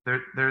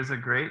there's a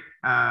great,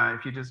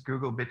 if you just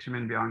Google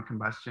bitumen beyond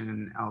combustion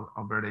in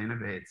Alberta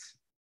Innovates,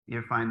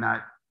 you find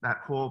that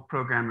whole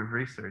program of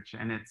research,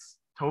 and it's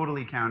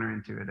totally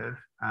counterintuitive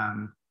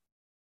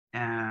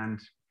and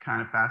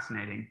kind of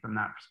fascinating from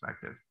that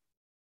perspective.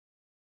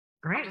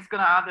 Great. I'm just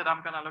going to add that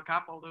I'm going to look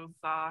up all those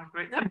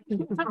great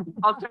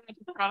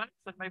alternative products,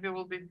 and maybe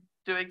we'll be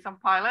doing some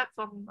pilots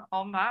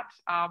on that.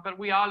 But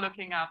we are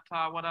looking at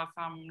what are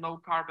some low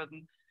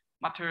carbon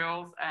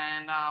materials,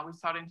 and we're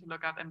starting to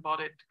look at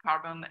embodied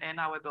carbon in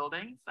our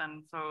buildings.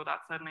 And so that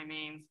certainly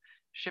means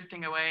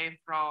shifting away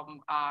from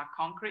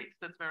concrete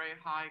that's very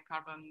high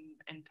carbon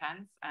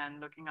intense and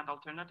looking at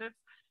alternatives.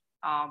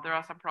 There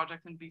are some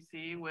projects in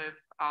BC with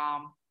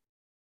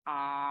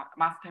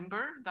mass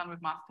timber, done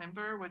with mass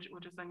timber, which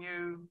is a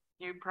new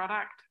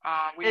product.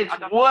 It's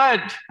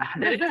wood.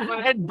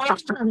 It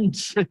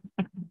burns.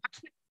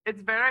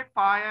 It's very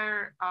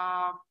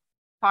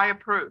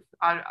fireproof.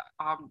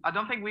 I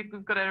don't think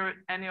we've got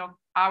any of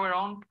our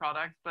own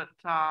products, but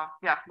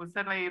yeah, we're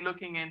certainly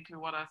looking into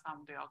what are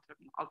some of the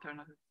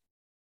alternatives.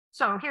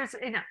 So here's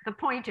the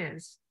point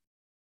is,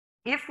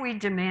 if we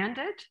demand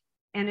it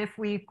and if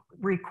we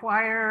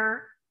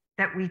require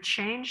that we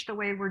change the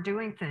way we're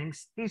doing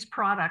things, these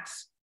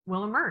products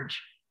will emerge.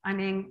 I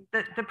mean,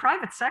 the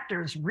private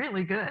sector is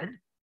really good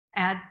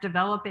at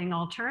developing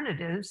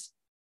alternatives,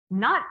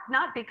 not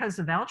because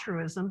of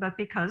altruism, but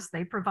because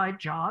they provide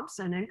jobs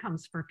and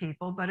incomes for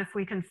people. But if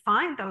we can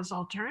find those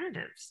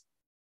alternatives,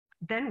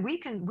 then we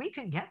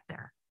can get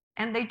there.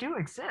 And they do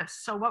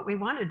exist. So what we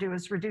want to do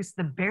is reduce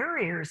the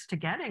barriers to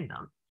getting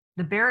them.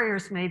 The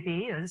barriers may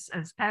be, as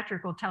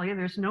Patrick will tell you,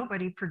 there's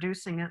nobody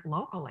producing it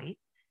locally.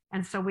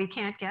 And so we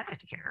can't get it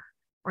here.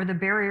 Or the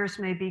barriers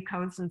may be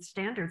codes and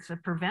standards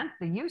that prevent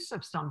the use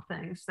of some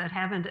things that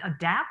haven't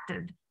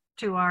adapted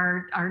to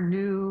our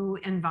new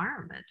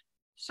environment.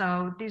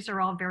 So these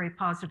are all very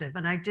positive.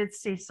 And I did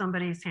see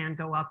somebody's hand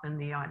go up in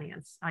the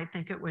audience. I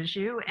think it was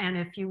you. And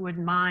if you would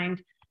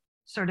mind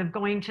sort of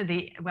going to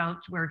the, well,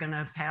 we're going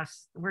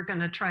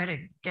to try to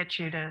get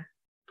you to.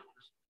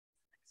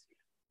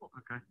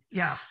 Okay.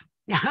 Yeah.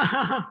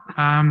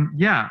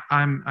 Yeah,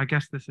 I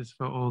guess this is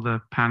for all the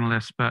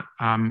panelists, but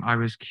I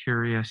was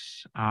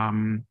curious,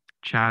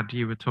 Chad,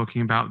 you were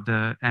talking about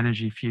the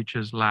Energy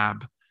Futures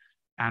Lab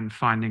and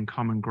finding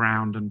common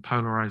ground and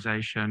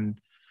polarization.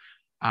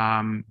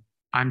 I'm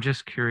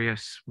just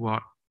curious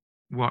what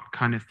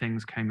kind of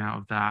things came out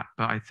of that,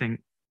 but I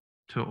think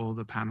to all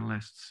the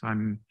panelists,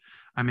 I'm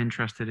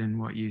interested in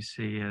what you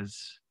see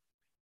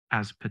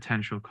as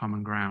potential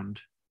common ground.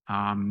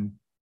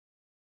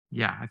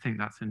 Yeah, I think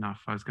that's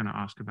enough. I was going to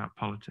ask about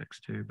politics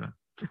too, but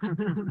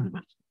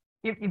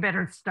you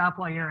better stop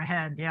while you're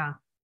ahead. Yeah.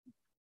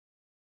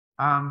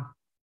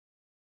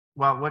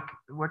 Well,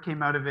 what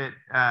came out of it?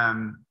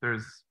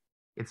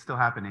 It's still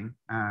happening.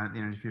 The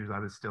Energy Futures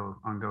Lab is still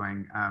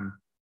ongoing.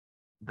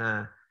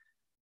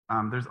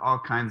 There's all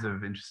kinds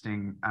of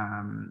interesting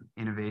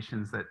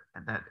innovations that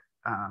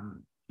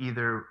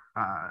either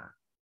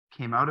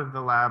came out of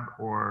the lab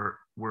or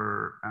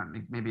were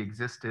maybe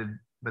existed,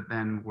 but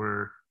then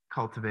were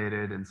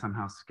cultivated and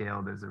somehow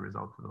scaled as a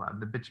result of the lab.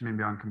 The bitumen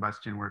beyond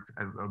combustion work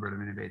at Alberta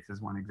Innovates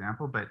is one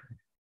example, but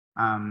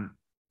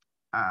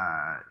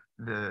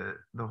the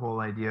whole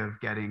idea of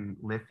getting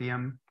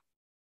lithium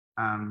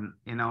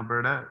in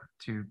Alberta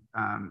to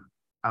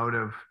out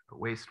of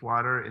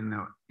wastewater in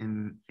the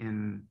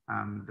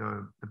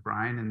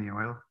brine in the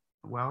oil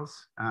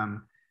wells,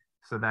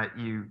 so that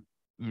you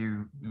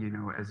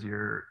know, as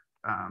you're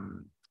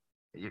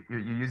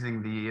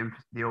using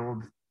the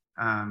old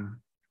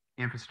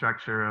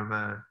infrastructure of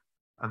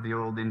the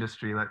old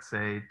industry, let's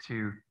say,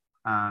 to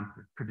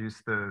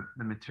produce the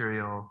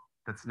material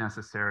that's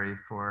necessary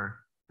for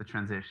the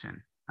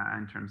transition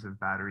in terms of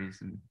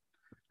batteries and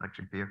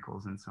electric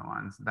vehicles and so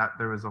on. So that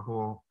there was a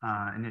whole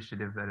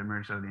initiative that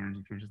emerged out of the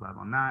Energy Futures Lab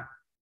on that.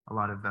 A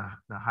lot of the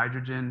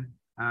hydrogen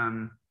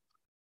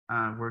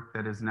work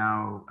that is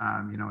now,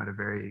 you know, at a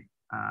very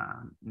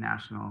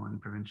national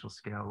and provincial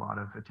scale, a lot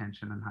of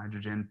attention on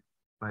hydrogen.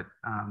 But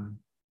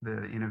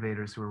the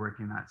innovators who were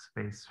working in that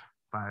space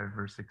 5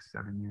 or 6,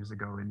 7 years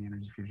ago in the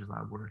Energy Futures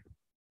Lab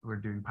were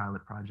doing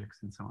pilot projects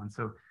and so on.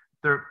 So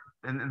there,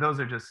 and those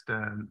are just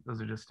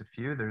a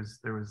few. There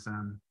was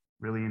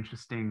really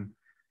interesting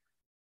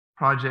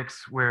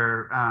projects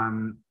where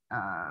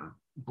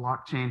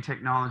blockchain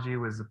technology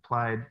was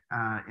applied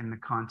in the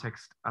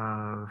context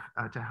of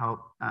to help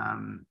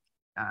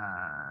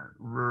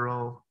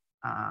rural,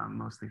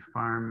 mostly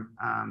farm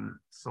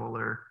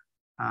solar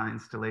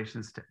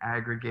installations to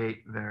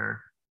aggregate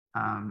their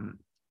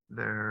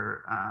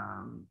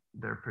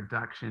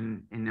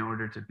production in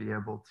order to be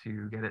able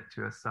to get it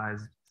to a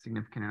size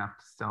significant enough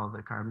to sell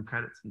the carbon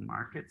credits in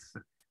markets.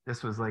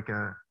 This was like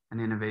an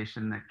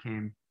innovation that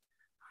came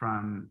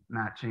from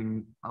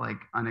matching like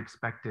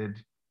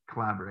unexpected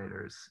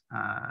collaborators,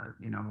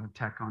 you know, a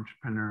tech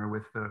entrepreneur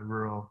with the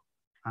rural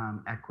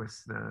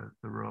Equus, the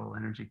rural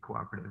energy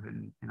cooperative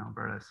in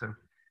Alberta. So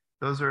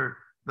those are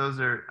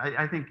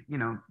I think, you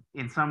know,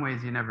 in some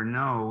ways you never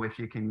know if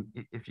you can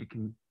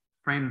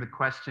frame the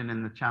question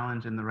and the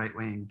challenge in the right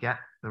way and get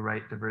the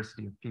right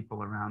diversity of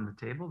people around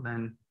the table,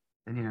 then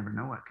you never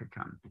know what could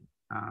come.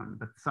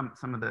 But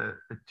some of the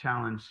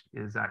challenge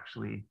is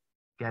actually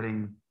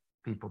getting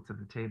people to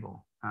the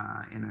table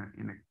in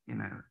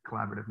a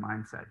collaborative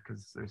mindset,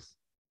 because there's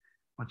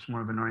much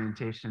more of an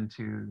orientation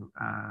to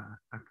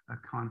a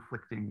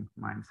conflicting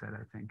mindset,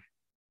 I think,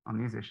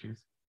 on these issues.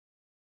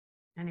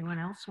 Anyone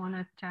else want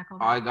to tackle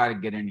that? I got to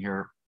get in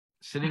here.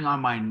 Sitting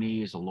on my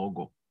knee is a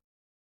logo.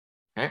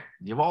 Okay,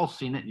 you've all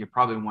seen it. You're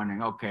probably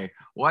wondering, okay,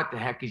 what the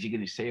heck is he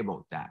going to say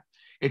about that?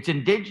 It's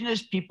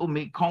indigenous people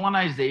make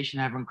colonization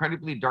have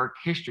incredibly dark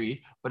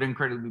history, but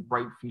incredibly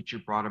bright future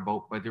brought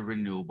about by the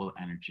renewable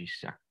energy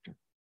sector.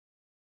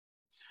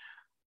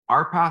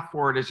 Our path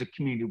forward as a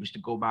community was to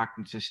go back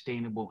in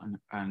sustainable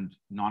and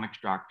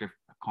non-extractive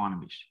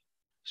economies.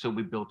 So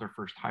we built our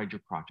first hydro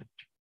project.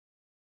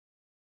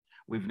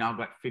 We've now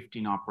got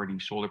 15 operating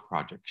solar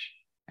projects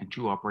and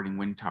 2 operating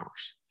wind towers.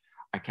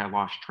 I kind of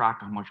lost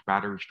track of how much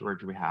battery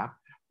storage we have.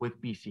 With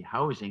BC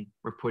Housing,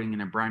 we're putting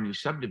in a brand new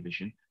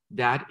subdivision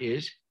that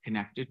is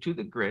connected to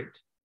the grid,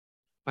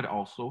 but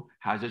also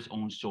has its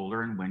own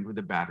solar and wind with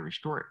the battery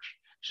storage.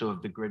 So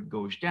if the grid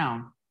goes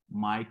down,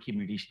 my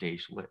community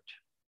stays lit.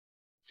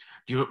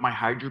 Do you know what my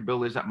hydro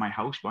bill is at my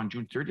house on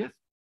June 30th?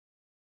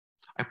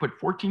 I put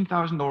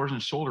 $14,000 in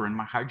solar in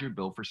my hydro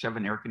bill for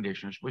 7 air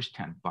conditioners, was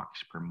 $10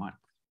 per month.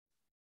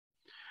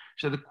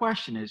 So the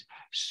question is,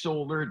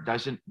 solar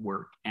doesn't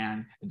work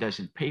and it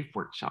doesn't pay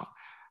for itself.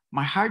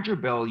 My hydro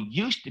bill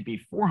used to be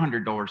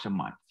 $400 a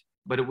month,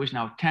 but it was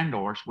now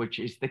 $10, which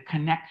is the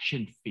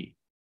connection fee.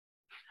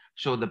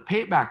 So the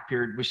payback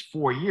period was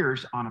 4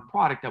 years on a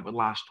product that would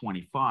last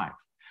 25.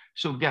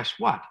 So guess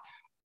what?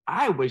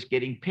 I was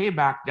getting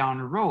payback down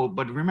the road,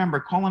 but remember,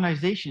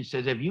 colonization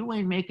says if you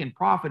ain't making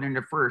profit in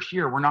the first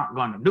year, we're not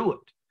going to do it.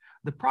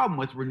 The problem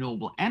with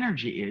renewable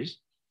energy is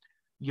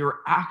you're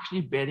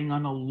actually betting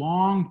on a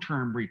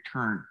long-term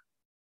return.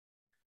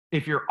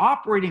 If your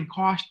operating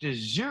cost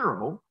is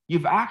 0,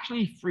 you've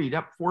actually freed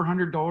up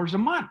 $400 a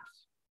month.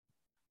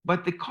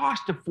 But the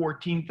cost of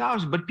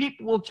 $14,000, but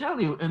people will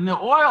tell you in the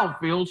oil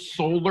fields,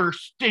 solar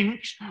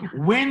stinks,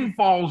 wind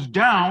falls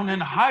down,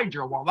 and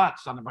hydro, well, that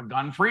son of a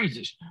gun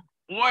freezes.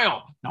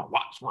 Oil, now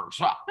what's worse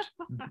up?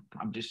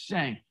 I'm just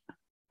saying,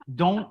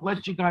 don't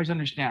let you guys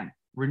understand.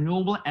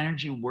 Renewable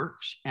energy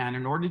works, and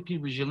in order to be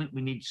resilient,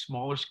 we need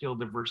smaller scale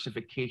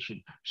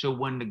diversification. So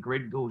when the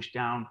grid goes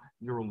down,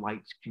 your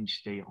lights can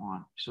stay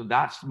on. So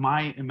that's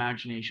my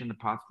imagination. The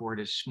path forward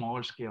is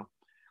smaller scale.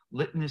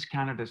 Lytton is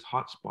Canada's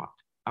hotspot.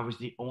 I was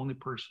the only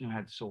person who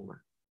had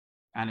solar,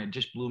 and it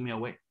just blew me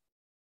away.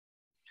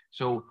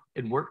 So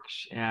it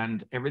works,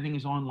 and everything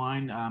is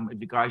online.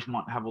 If you guys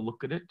want to have a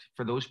look at it,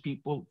 for those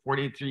people,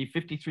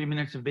 53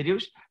 minutes of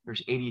videos,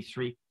 there's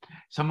 83.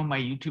 Some of my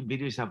YouTube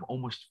videos have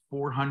almost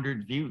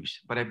 400 views,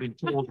 but I've been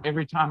told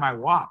every time I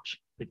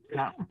watch, it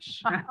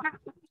counts.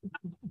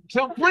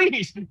 So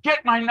please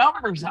get my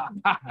numbers up.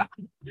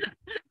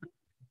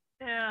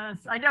 Yes,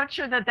 I'm not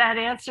sure that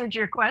answered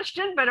your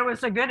question, but it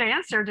was a good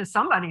answer to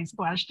somebody's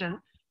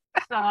question.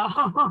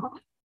 So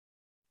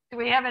do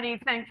we have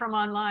anything from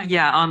online?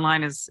 Yeah,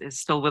 online is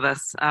still with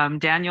us.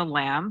 Daniel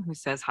Lamb, who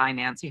says, hi,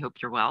 Nancy, hope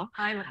you're well.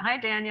 Hi,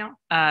 Daniel.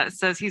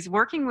 Says he's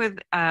working with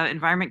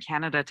Environment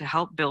Canada to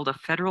help build a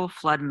federal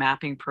flood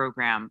mapping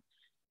program.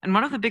 And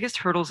one of the biggest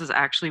hurdles is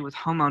actually with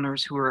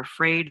homeowners who are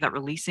afraid that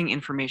releasing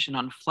information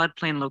on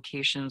floodplain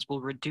locations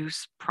will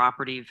reduce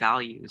property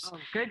values. Oh,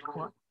 good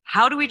question.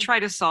 How do we try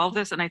to solve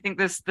this? And I think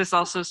this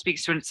also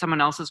speaks to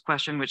someone else's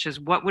question, which is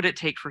what would it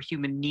take for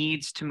human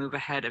needs to move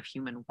ahead of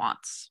human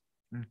wants?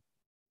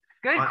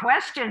 Good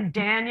question,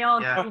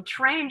 Daniel. Yeah. We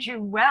trained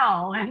you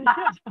well.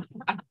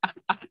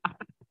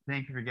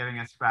 Thank you for getting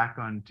us back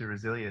on to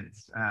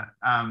resilience. Yeah,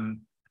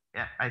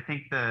 I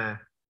think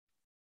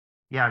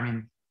yeah, I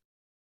mean,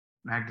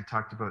 Magda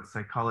talked about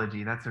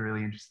psychology. That's a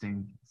really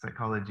interesting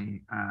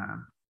psychology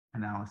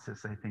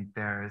analysis. I think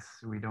there is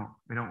we don't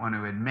want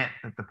to admit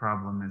that the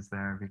problem is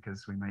there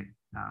because we might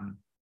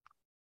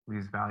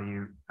lose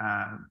value,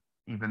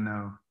 even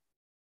though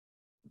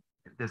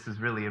this is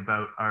really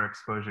about our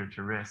exposure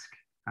to risk.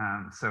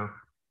 I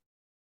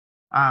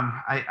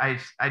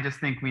just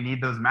think we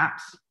need those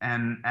maps,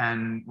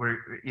 and we're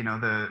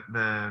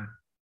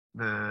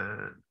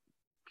the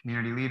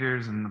community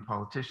leaders and the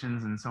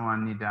politicians and so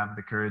on need to have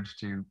the courage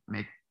to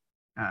make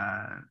we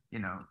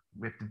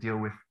have to deal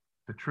with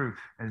the truth,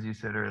 as you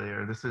said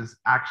earlier. This is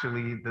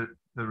actually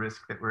the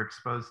risk that we're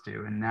exposed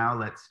to, and now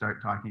let's start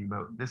talking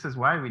about this is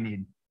why we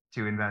need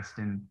to invest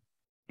in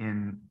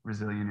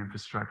resilient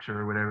infrastructure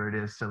or whatever it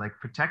is to like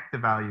protect the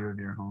value of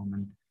your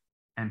home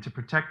and to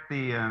protect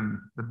the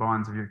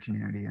bonds of your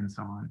community and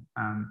so on.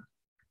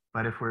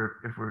 But if we're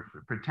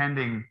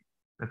pretending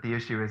that the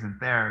issue isn't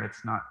there,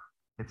 it's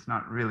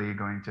not really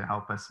going to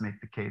help us make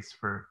the case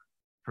for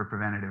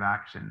preventative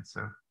action.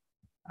 So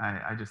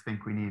I just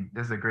think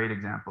this is a great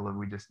example of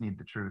we just need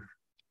the truth.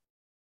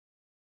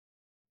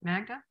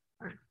 Magda?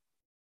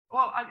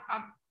 Well,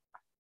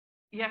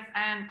 yes,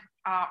 and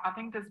I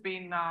think there's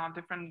been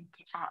different,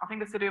 I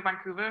think the city of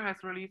Vancouver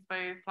has released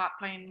a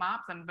floodplain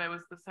maps, and there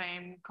was the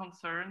same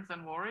concerns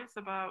and worries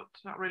about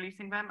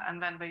releasing them,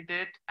 and then they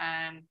did,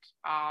 and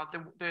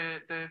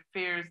the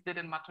fears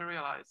didn't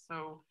materialize.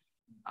 So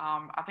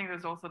I think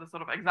there's also the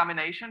sort of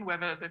examination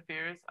whether the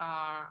fears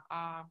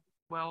are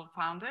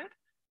well-founded.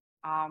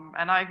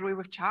 And I agree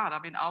with Chad. I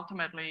mean,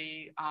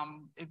 ultimately,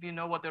 if you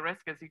know what the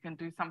risk is, you can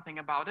do something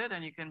about it,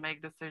 and you can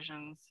make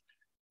decisions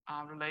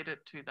related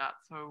to that.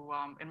 So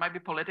it might be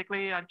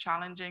politically a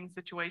challenging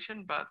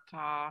situation, but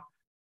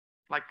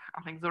like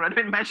I think it's already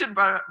been mentioned,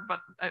 but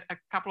a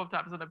couple of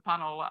times on the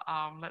panel,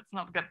 let's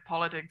not get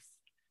politics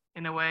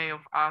in a way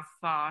of us,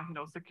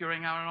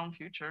 securing our own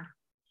future.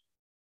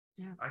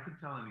 Yeah, I could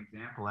tell an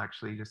example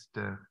actually, just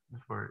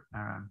before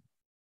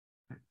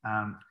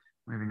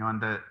moving on.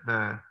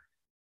 The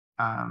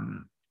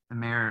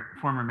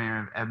former mayor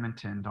of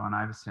Edmonton, Don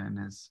Iveson,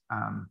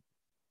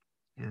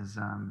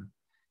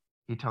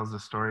 he tells the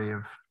story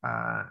of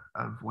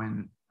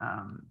when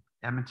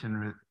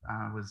Edmonton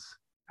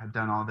had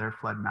done all their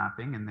flood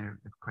mapping, and they're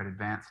quite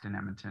advanced in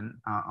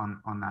Edmonton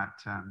on that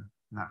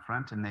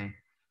front, and they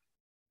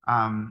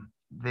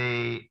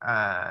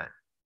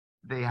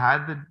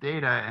had the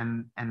data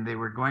and they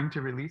were going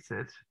to release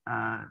it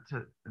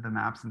to the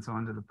maps and so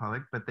on to the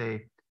public, but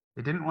they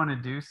didn't want to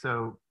do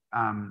so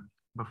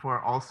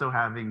before also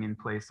having in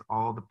place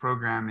all the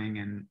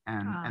programming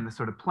and the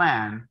sort of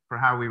plan for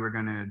how we were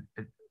going to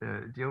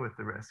deal with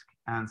the risk.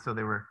 And so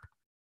they were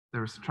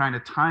trying to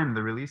time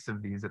the release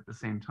of these at the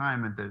same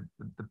time, and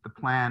the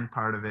plan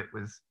part of it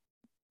was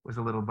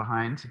a little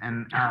behind.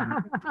 And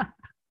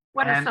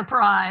what a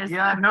surprise!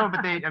 Yeah, no,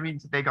 but they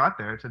got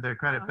there, to their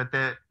credit. But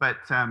the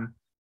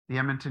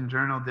Edmonton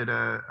Journal did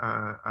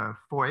a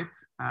FOIP,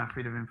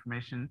 Freedom of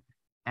Information,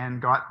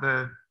 and got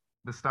the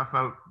stuff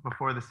out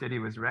before the city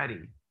was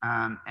ready.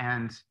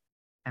 And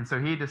so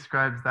he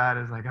describes that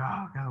as like,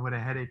 oh God, what a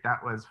headache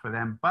that was for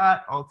them.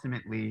 But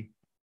ultimately,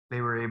 they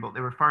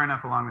were far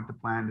enough along with the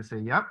plan to say,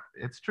 yep,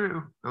 it's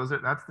true.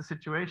 That's the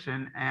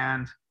situation.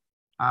 And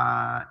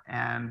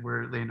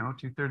we're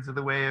 2/3 of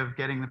the way of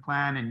getting the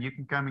plan, and you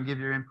can come and give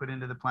your input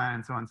into the plan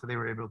and so on. So they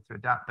were able to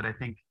adapt. But I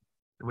think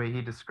the way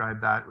he described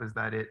that was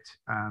that it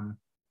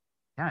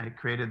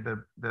created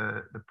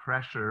the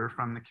pressure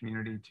from the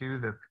community to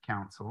the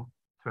council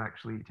to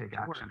actually take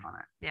action on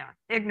it. Yeah,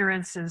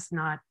 ignorance is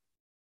not,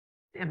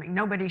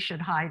 nobody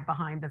should hide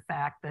behind the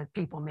fact that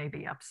people may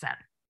be upset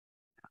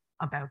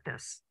about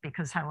this,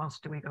 because how else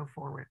do we go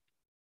forward?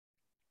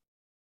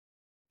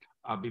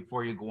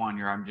 Before you go on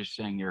here, I'm just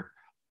saying here,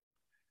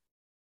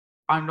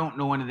 I don't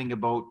know anything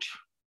about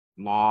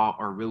law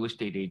or real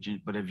estate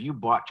agent, but if you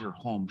bought your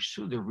home,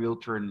 sue the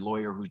realtor and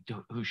lawyer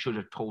who should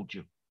have told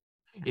you.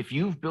 If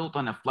you've built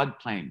on a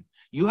floodplain,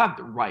 you have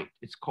the right.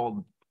 It's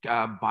called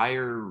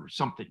buyer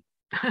something.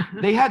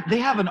 They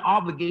have an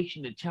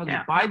obligation to tell you,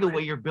 by the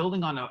way, you're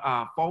building on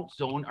a fault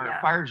zone or a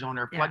fire zone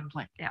or a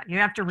floodplain. Yeah, you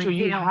have to reveal. So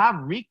you have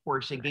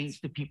recourse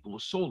against the people who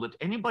sold it.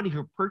 Anybody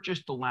who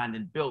purchased the land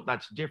and built,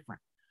 that's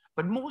different.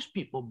 But most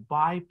people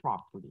buy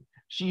property.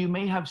 So you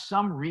may have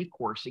some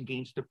recourse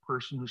against the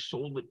person who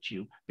sold it to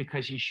you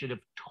because he should have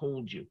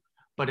told you.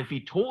 But if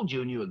he told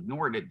you and you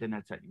ignored it, then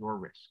that's at your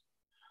risk.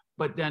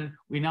 But then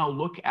we now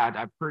look at,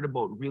 I've heard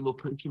about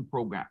relocation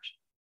programs.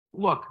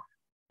 Look,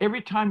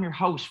 every time your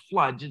house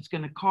floods, it's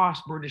going to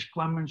cost British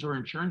Columbia or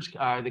insurance,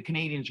 the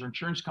Canadians or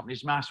insurance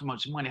companies massive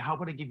amounts of money. How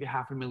about I give you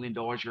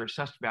 $500,000, your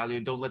assessed value,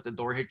 don't let the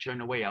door hit you on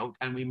the way out,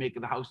 and we make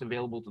the house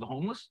available to the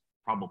homeless?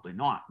 Probably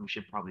not. We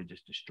should probably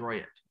just destroy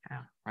it.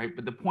 Yeah. Right.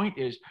 But the point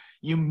is,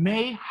 you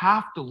may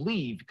have to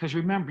leave because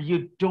remember,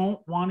 you don't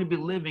want to be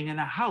living in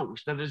a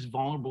house that is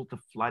vulnerable to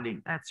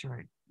flooding. That's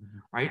right.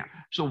 Right. Yeah.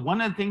 So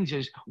one of the things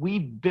is we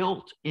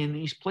built in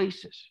these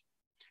places.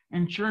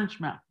 Insurance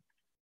map.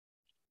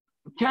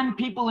 Can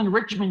people in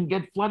Richmond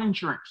get flood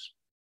insurance?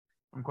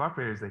 From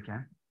cooperators, they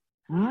can.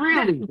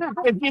 Really?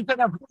 If you can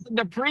afford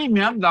the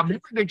premium, the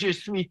mortgage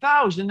is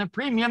 3,000, the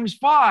premium's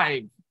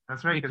 5.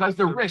 That's right. Because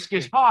the risk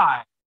is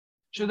high.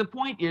 So the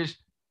point is,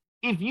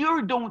 if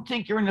you don't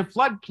think you're in a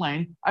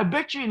floodplain, I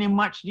bet you any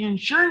much the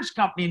insurance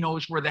company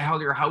knows where the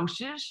hell your house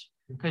is,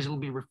 because it'll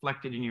be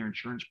reflected in your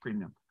insurance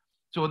premium.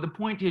 So the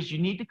point is, you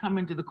need to come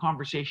into the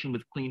conversation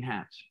with clean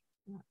hands.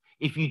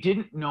 If you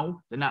didn't know,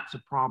 then that's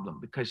a problem,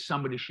 because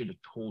somebody should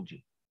have told you.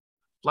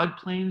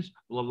 Floodplains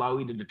will allow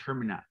you to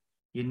determine that.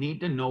 You need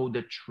to know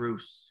the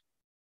truth.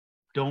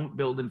 Don't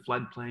build in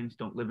floodplains,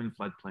 don't live in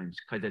floodplains,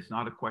 because it's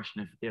not a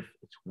question of if,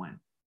 it's when.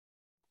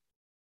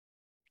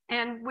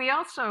 And we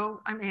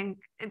also, I mean,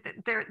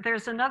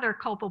 there's another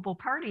culpable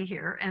party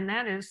here, and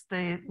that is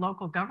the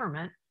local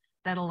government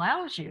that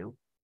allows you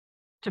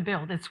to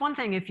build. It's one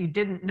thing if you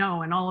didn't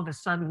know and all of a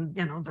sudden,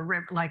 you know, the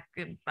river, like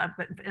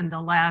in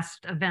the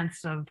last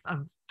events of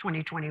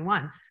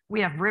 2021, we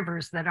have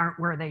rivers that aren't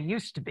where they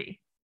used to be.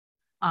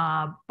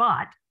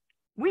 But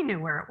we knew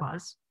where it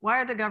was. Why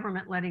are the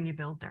government letting you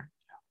build there?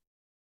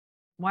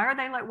 Why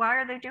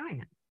are they doing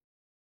it?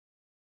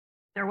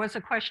 There was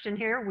a question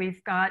here.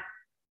 We've got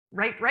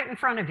right in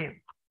front of you,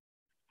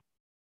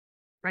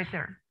 right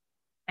there.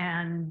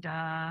 And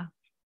how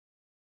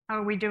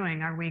are we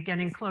doing? Are we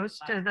getting close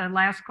to the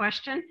last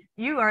question?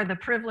 You are the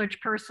privileged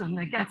person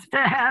that gets to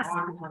ask.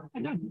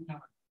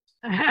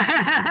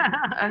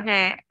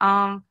 Okay,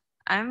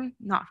 I'm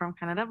not from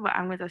Canada, but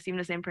I'm going to assume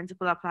the same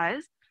principle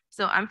applies.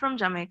 So I'm from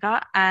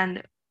Jamaica,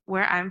 and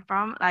where I'm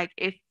from, like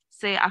if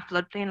say a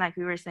floodplain, like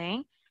we were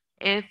saying,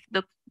 if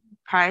the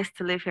price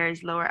to live here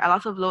is lower, a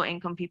lot of low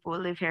income people will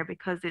live here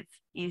because it's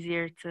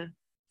easier to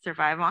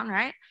survive on,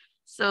 right?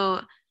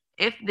 So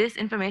if this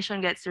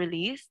information gets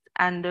released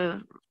and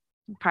the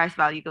price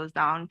value goes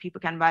down, people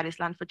can buy this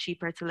land for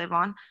cheaper to live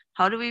on.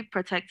 How do we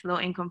protect low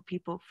income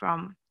people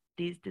from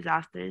these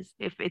disasters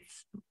if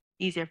it's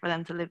easier for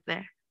them to live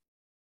there?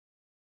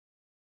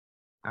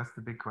 That's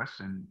the big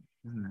question,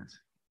 isn't it?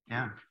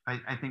 Yeah,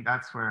 I think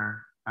that's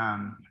where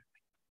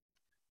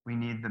we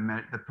need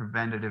the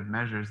preventative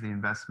measures, the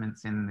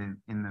investments in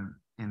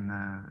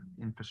the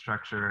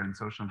infrastructure and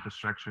social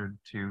infrastructure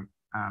to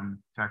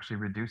actually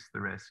reduce the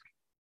risk,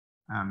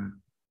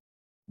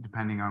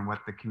 depending on what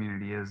the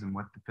community is and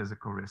what the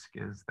physical risk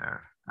is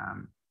there.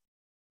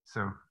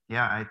 So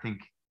yeah, I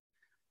think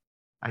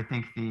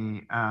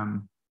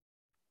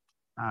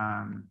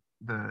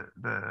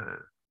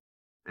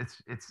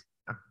it's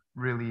a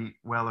really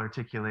well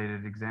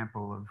articulated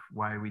example of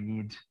why we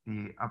need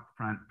the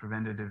upfront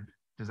preventative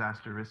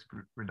disaster risk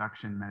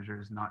reduction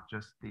measures, not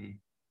just the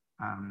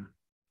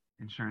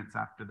insurance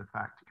after the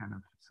fact kind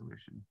of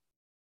solution.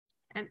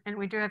 And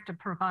we do have to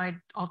provide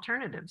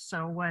alternatives.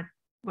 So what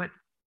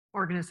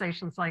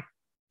organizations like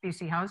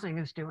BC Housing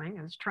is doing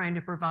is trying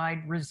to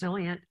provide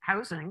resilient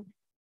housing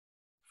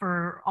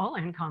for all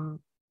income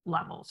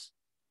levels,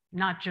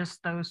 not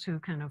just those who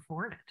can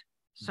afford it.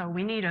 So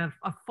we need a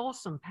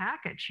fulsome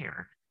package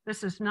here.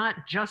 This is not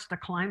just a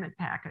climate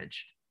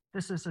package.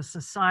 This is a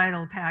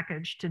societal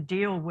package to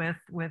deal with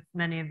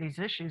many of these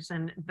issues.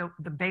 And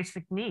the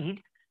basic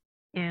need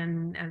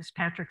as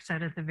Patrick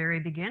said at the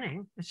very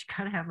beginning, is you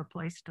got to have a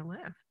place to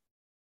live.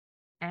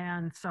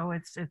 And so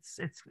it's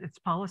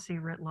policy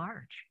writ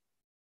large.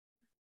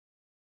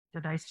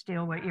 Did I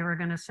steal what you were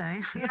going to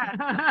say?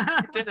 Yeah,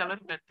 it did a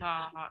little bit,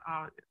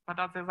 but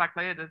that's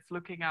exactly it. It's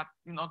looking at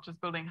not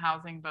just building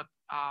housing, but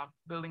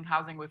building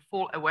housing with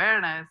full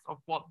awareness of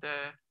what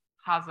the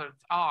hazards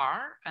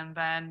are, and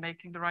then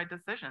making the right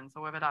decision.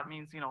 So whether that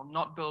means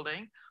not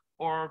building,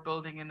 or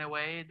building in a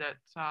way that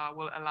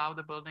will allow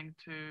the building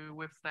to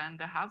withstand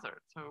the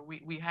hazard. So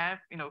we have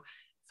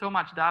so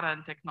much data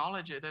and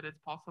technology that it's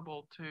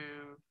possible to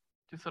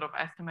sort of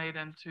estimate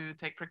and to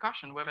take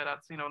precaution, whether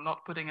that's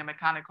not putting a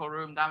mechanical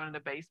room down in the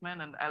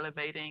basement and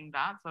elevating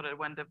that so that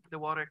when the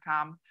water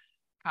comes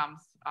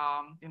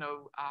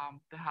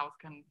the house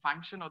can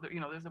function, or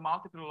there's a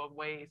multiple of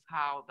ways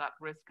how that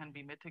risk can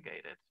be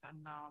mitigated,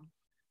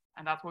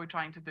 and that's what we're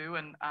trying to do.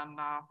 And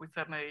we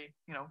certainly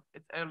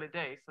it's early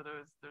days, so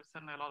there's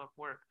certainly a lot of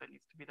work that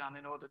needs to be done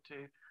in order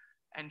to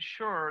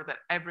ensure that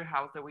every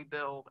house that we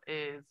build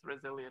is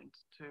resilient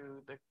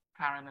to the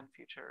current and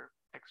future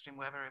extreme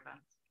weather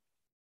events.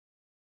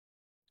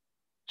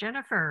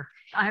 Jennifer,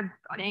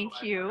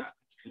 Thank you.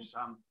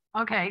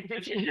 Okay.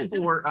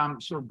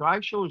 So a guy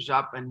shows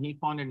up and he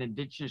found an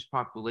indigenous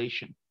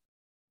population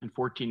in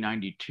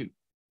 1492.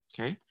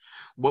 Okay,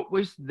 what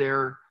was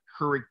their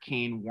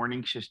hurricane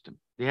warning system?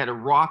 They had a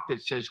rock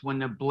that says when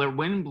the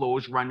wind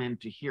blows, run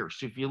into here.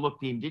 So if you look,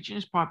 the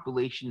indigenous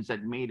populations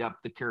that made up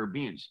the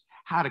Caribbeans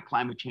had a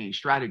climate change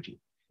strategy.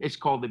 It's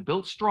called, they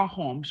built straw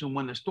homes, and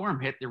when the storm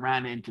hit, they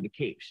ran into the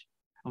caves.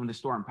 And when the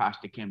storm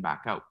passed, they came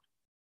back out.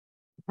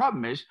 The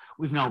problem is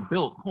we've now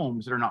built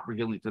homes that are not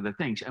resilient to the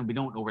things, and we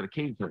don't know where the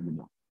caves are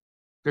anymore.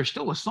 There's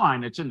still a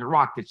sign that's in the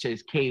rock that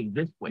says cave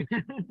this way,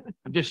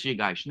 just so you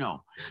guys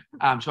know.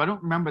 So I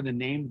don't remember the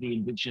name of the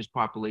indigenous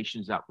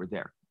populations that were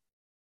there.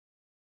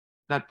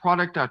 That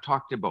product I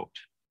talked about,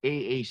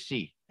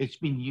 AAC, it's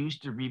been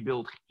used to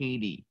rebuild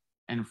Haiti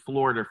and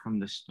Florida from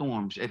the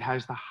storms. It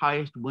has the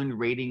highest wind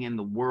rating in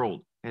the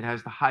world. It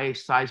has the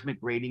highest seismic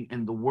rating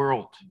in the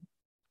world,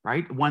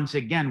 right? Once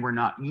again, we're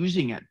not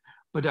using it,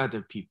 but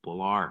other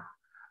people are.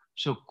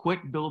 So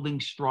quit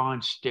building straw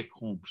and stick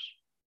homes.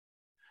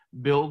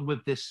 Build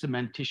with this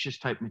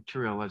cementitious type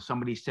material. As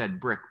somebody said,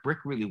 brick. Brick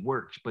really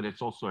works, but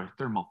it's also a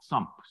thermal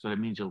sump. So that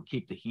means it'll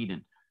keep the heat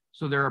in.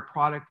 So there are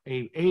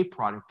a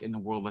product in the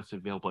world that's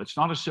available. It's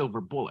not a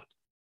silver bullet.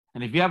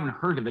 And if you haven't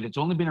heard of it, it's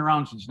only been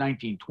around since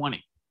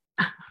 1920.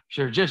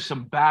 So there's just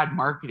some bad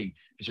marketing.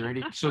 Is there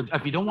any? So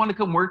if you don't want to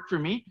come work for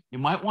me, you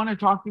might want to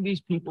talk to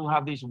these people who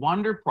have these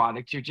wonder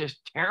products. You're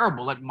just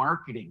terrible at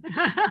marketing.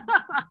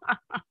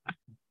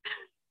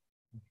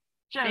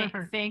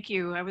 Jennifer. Thank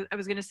you. I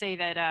was going to say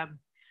that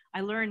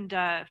I learned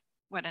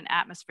what an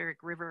atmospheric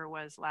river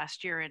was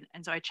last year.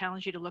 And so I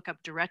challenge you to look up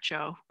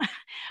derecho,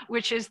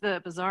 which is the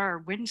bizarre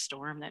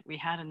windstorm that we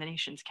had in the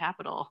nation's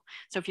capital.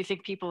 So if you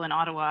think people in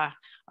Ottawa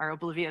are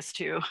oblivious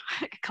to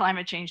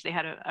climate change, they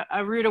had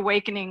a rude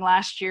awakening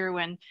last year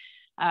when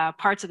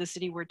parts of the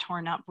city were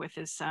torn up with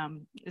this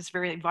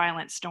very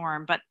violent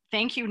storm. But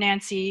thank you,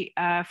 Nancy,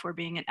 for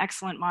being an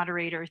excellent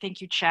moderator.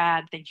 Thank you,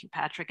 Chad. Thank you,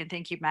 Patrick. And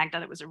thank you, Magda.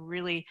 That was a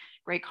really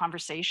great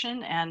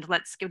conversation. And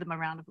let's give them a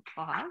round of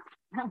applause.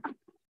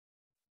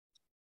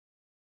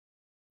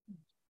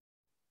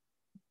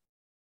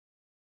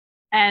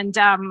 And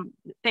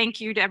thank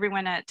you to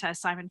everyone at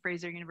Simon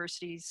Fraser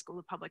University's School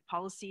of Public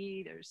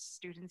Policy. There's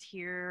students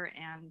here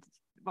and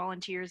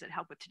volunteers that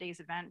help with today's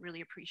event. Really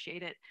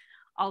appreciate it.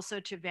 Also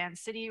to Van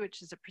City,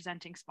 which is a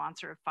presenting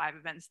sponsor of 5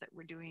 events that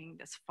we're doing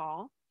this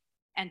fall.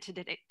 And to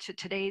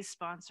today's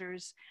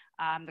sponsors,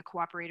 the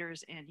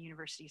Cooperators and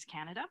Universities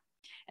Canada.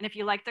 And if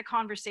you like the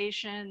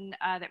conversation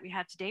that we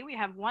had today, we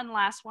have one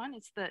last one.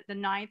 It's the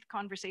 9th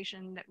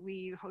conversation that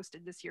we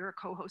hosted this year, or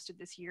co-hosted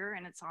this year,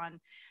 and it's on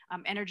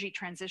energy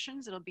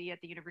transitions. It'll be at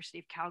the University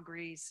of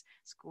Calgary's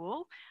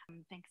school.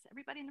 Thanks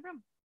everybody in the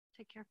room.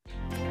 Take care.